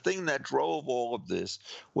 The thing that drove all of this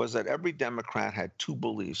was was that every Democrat had two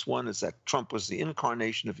beliefs. One is that Trump was the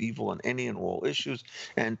incarnation of evil on any and all issues,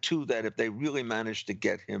 and two, that if they really managed to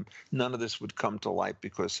get him, none of this would come to light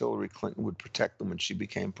because Hillary Clinton would protect them when she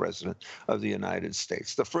became president of the United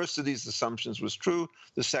States. The first of these assumptions was true.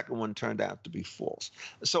 The second one turned out to be false.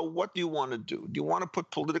 So what do you want to do? Do you want to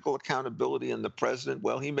put political accountability in the president?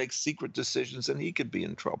 Well, he makes secret decisions and he could be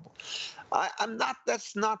in trouble.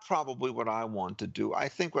 That's not probably what I want to do. I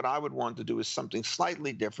think what I would want to do is something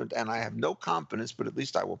slightly different, and I have no confidence, but at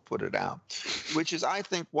least I will put it out, which is, I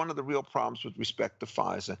think one of the real problems with respect to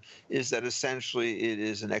FISA is that essentially it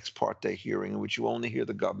is an ex parte hearing in which you only hear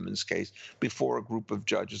the government's case before a group of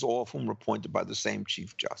judges, all of whom are appointed by the same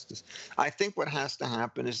Chief Justice. I think what has to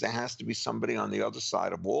happen is there has to be somebody on the other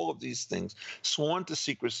side of all of these things, sworn to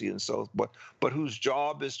secrecy and so forth, but whose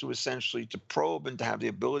job is to essentially to probe and to have the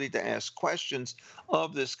ability to ask questions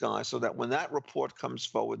of this guy so that when that report comes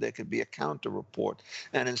forward, there could be a counter report.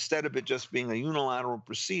 And instead of it just being a unilateral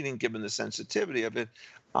proceeding, given the sensitivity of it,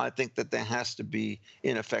 I think that there has to be,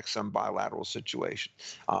 in effect, some bilateral situation.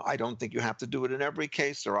 I don't think you have to do it in every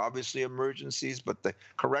case. There are obviously emergencies, but the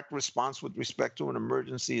correct response with respect to an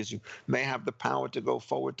emergency is you may have the power to go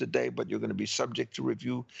forward today, but you're going to be subject to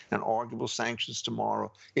review and arguable sanctions tomorrow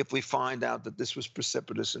if we find out that this was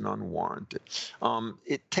precipitous and unwarranted.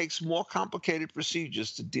 It takes more complicated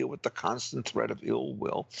procedures to deal with the constant threat of ill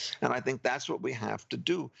will, and I think that's what we have to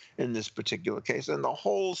do in this particular case. And the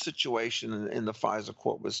whole situation in the FISA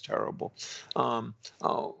court was terrible.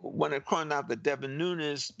 When it turned out that Devin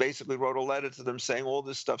Nunes basically wrote a letter to them saying all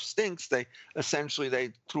this stuff stinks, they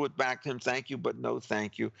threw it back to him, thank you, but no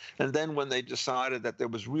thank you. And then when they decided that there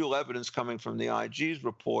was real evidence coming from the IG's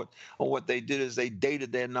report, what they did is they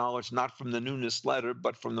dated their knowledge not from the Nunes letter,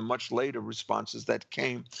 but from the much later responses that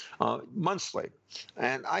came months later.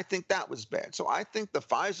 And I think that was bad. So I think the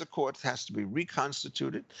FISA court has to be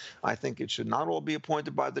reconstituted. I think it should not all be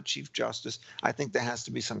appointed by the Chief Justice. I think there has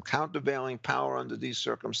to be some countervailing power under these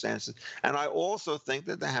circumstances. And I also think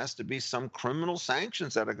that there has to be some criminal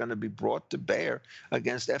sanctions that are going to be brought to bear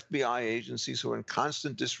against FBI agencies who are in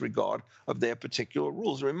constant disregard of their particular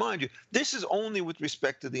rules. Remind you, this is only with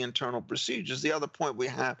respect to the internal procedures. The other point we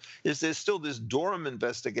have is there's still this Durham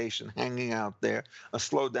investigation hanging out there,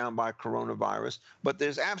 slowed down by coronavirus. But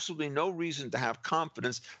there's absolutely no reason to have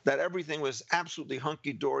confidence that everything was absolutely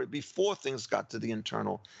hunky-dory before things got to the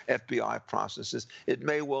internal FBI processes. It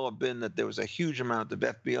may well have been that there was a huge amount of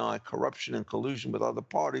FBI corruption and collusion with other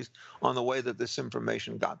parties on the way that this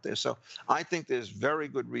information got there. So I think there's very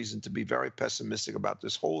good reason to be very pessimistic about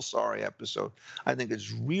this whole sorry episode. I think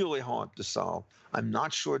it's really hard to solve. I'm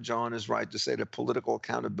not sure John is right to say that political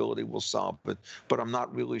accountability will solve it, but I'm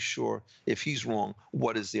not really sure if he's wrong,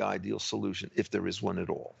 what is the ideal solution, if there is one at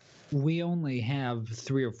all. We only have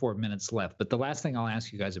 3 or 4 minutes left, but the last thing I'll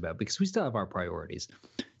ask you guys about, because we still have our priorities,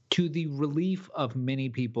 to the relief of many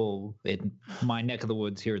people in my neck of the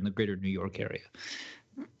woods here in the greater New York area,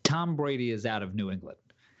 Tom Brady is out of New England.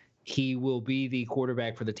 He will be the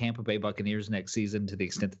quarterback for the Tampa Bay Buccaneers next season, to the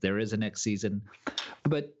extent that there is a next season.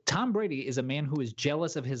 But Tom Brady is a man who is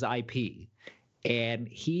jealous of his IP, and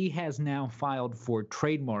he has now filed for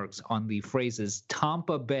trademarks on the phrases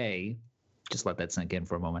Tampa Bay, just let that sink in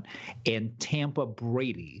for a moment, and Tampa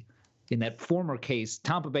Brady. In that former case,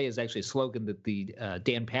 Tampa Bay is actually a slogan that the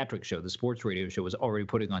Dan Patrick Show, the sports radio show, was already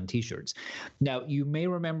putting on T-shirts. Now, you may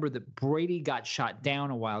remember that Brady got shot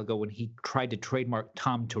down a while ago when he tried to trademark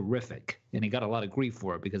Tom Terrific, and he got a lot of grief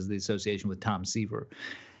for it because of the association with Tom Seaver.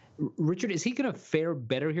 Richard, is he going to fare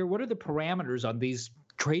better here? What are the parameters on these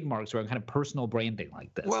trademarks around kind of personal branding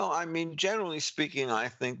like this? Well, I mean, generally speaking, I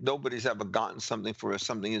think nobody's ever gotten something for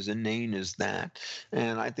something as inane as that.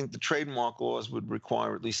 And I think the trademark laws would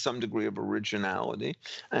require at least some degree of originality.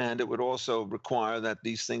 And it would also require that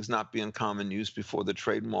these things not be in common use before the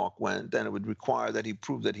trademark went. And it would require that he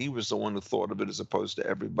prove that he was the one who thought of it as opposed to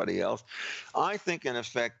everybody else. I think, in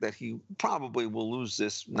effect, that he probably will lose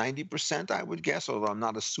this 90%, I would guess, although I'm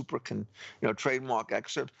not a super trademark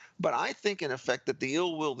expert. But I think, in effect, that the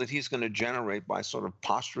ill will that he's going to generate by sort of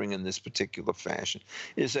posturing in this particular fashion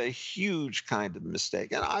is a huge kind of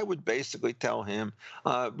mistake. And I would basically tell him,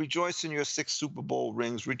 rejoice in your 6 Super Bowl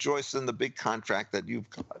rings, rejoice in the big contract that you've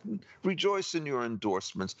gotten, rejoice in your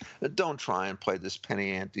endorsements. Don't try and play this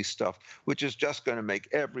penny ante stuff, which is just going to make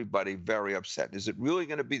everybody very upset. Is it really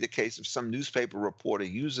going to be the case if some newspaper reporter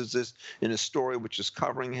uses this in a story which is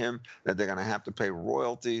covering him, that they're going to have to pay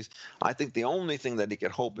royalties? I think the only thing that he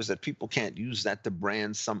could hope is that people can't use that to brand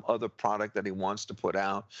brand, some other product that he wants to put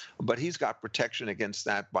out. But he's got protection against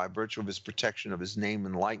that by virtue of his protection of his name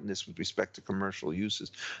and likeness with respect to commercial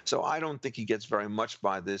uses. So I don't think he gets very much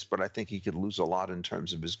by this, but I think he could lose a lot in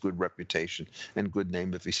terms of his good reputation and good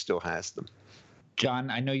name if he still has them. John,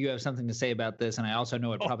 I know you have something to say about this, and I also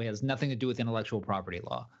know it probably has nothing to do with intellectual property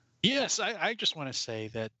law. Yes, I just want to say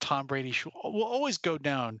that Tom Brady will always go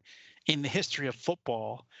down in the history of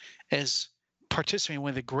football as participating in one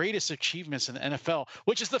of the greatest achievements in the NFL,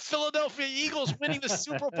 which is the Philadelphia Eagles winning the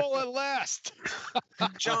Super Bowl at last.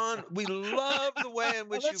 John, we love the way in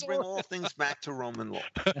which you bring all things back to Roman law.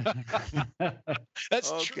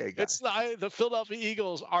 That's okay, true. It's the Philadelphia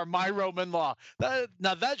Eagles are my Roman law.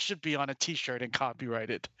 Now that should be on a T-shirt and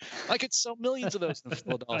copyrighted. I could sell millions of those in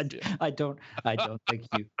Philadelphia. I don't think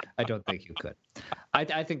you could.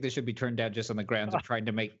 I think this should be turned down just on the grounds of trying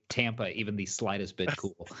to make Tampa even the slightest bit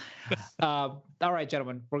cool. All right,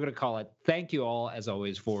 gentlemen, we're going to call it. Thank you all, as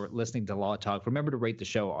always, for listening to Law Talk. Remember to rate the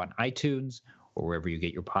show on iTunes or wherever you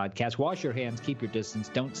get your podcasts. Wash your hands, keep your distance.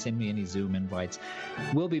 Don't send me any Zoom invites.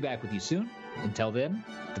 We'll be back with you soon. Until then,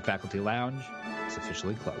 the Faculty Lounge is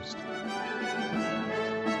officially closed.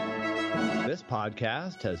 This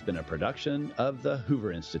podcast has been a production of the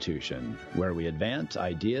Hoover Institution, where we advance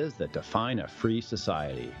ideas that define a free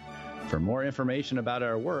society. For more information about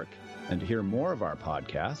our work and to hear more of our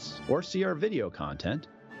podcasts or see our video content,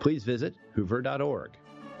 please visit hoover.org.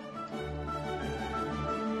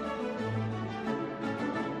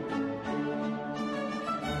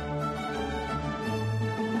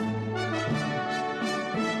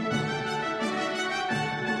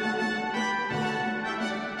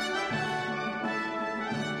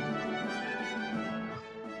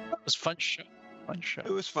 Fun show. It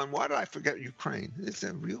was fun. Why did I forget Ukraine? Is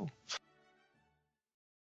that real?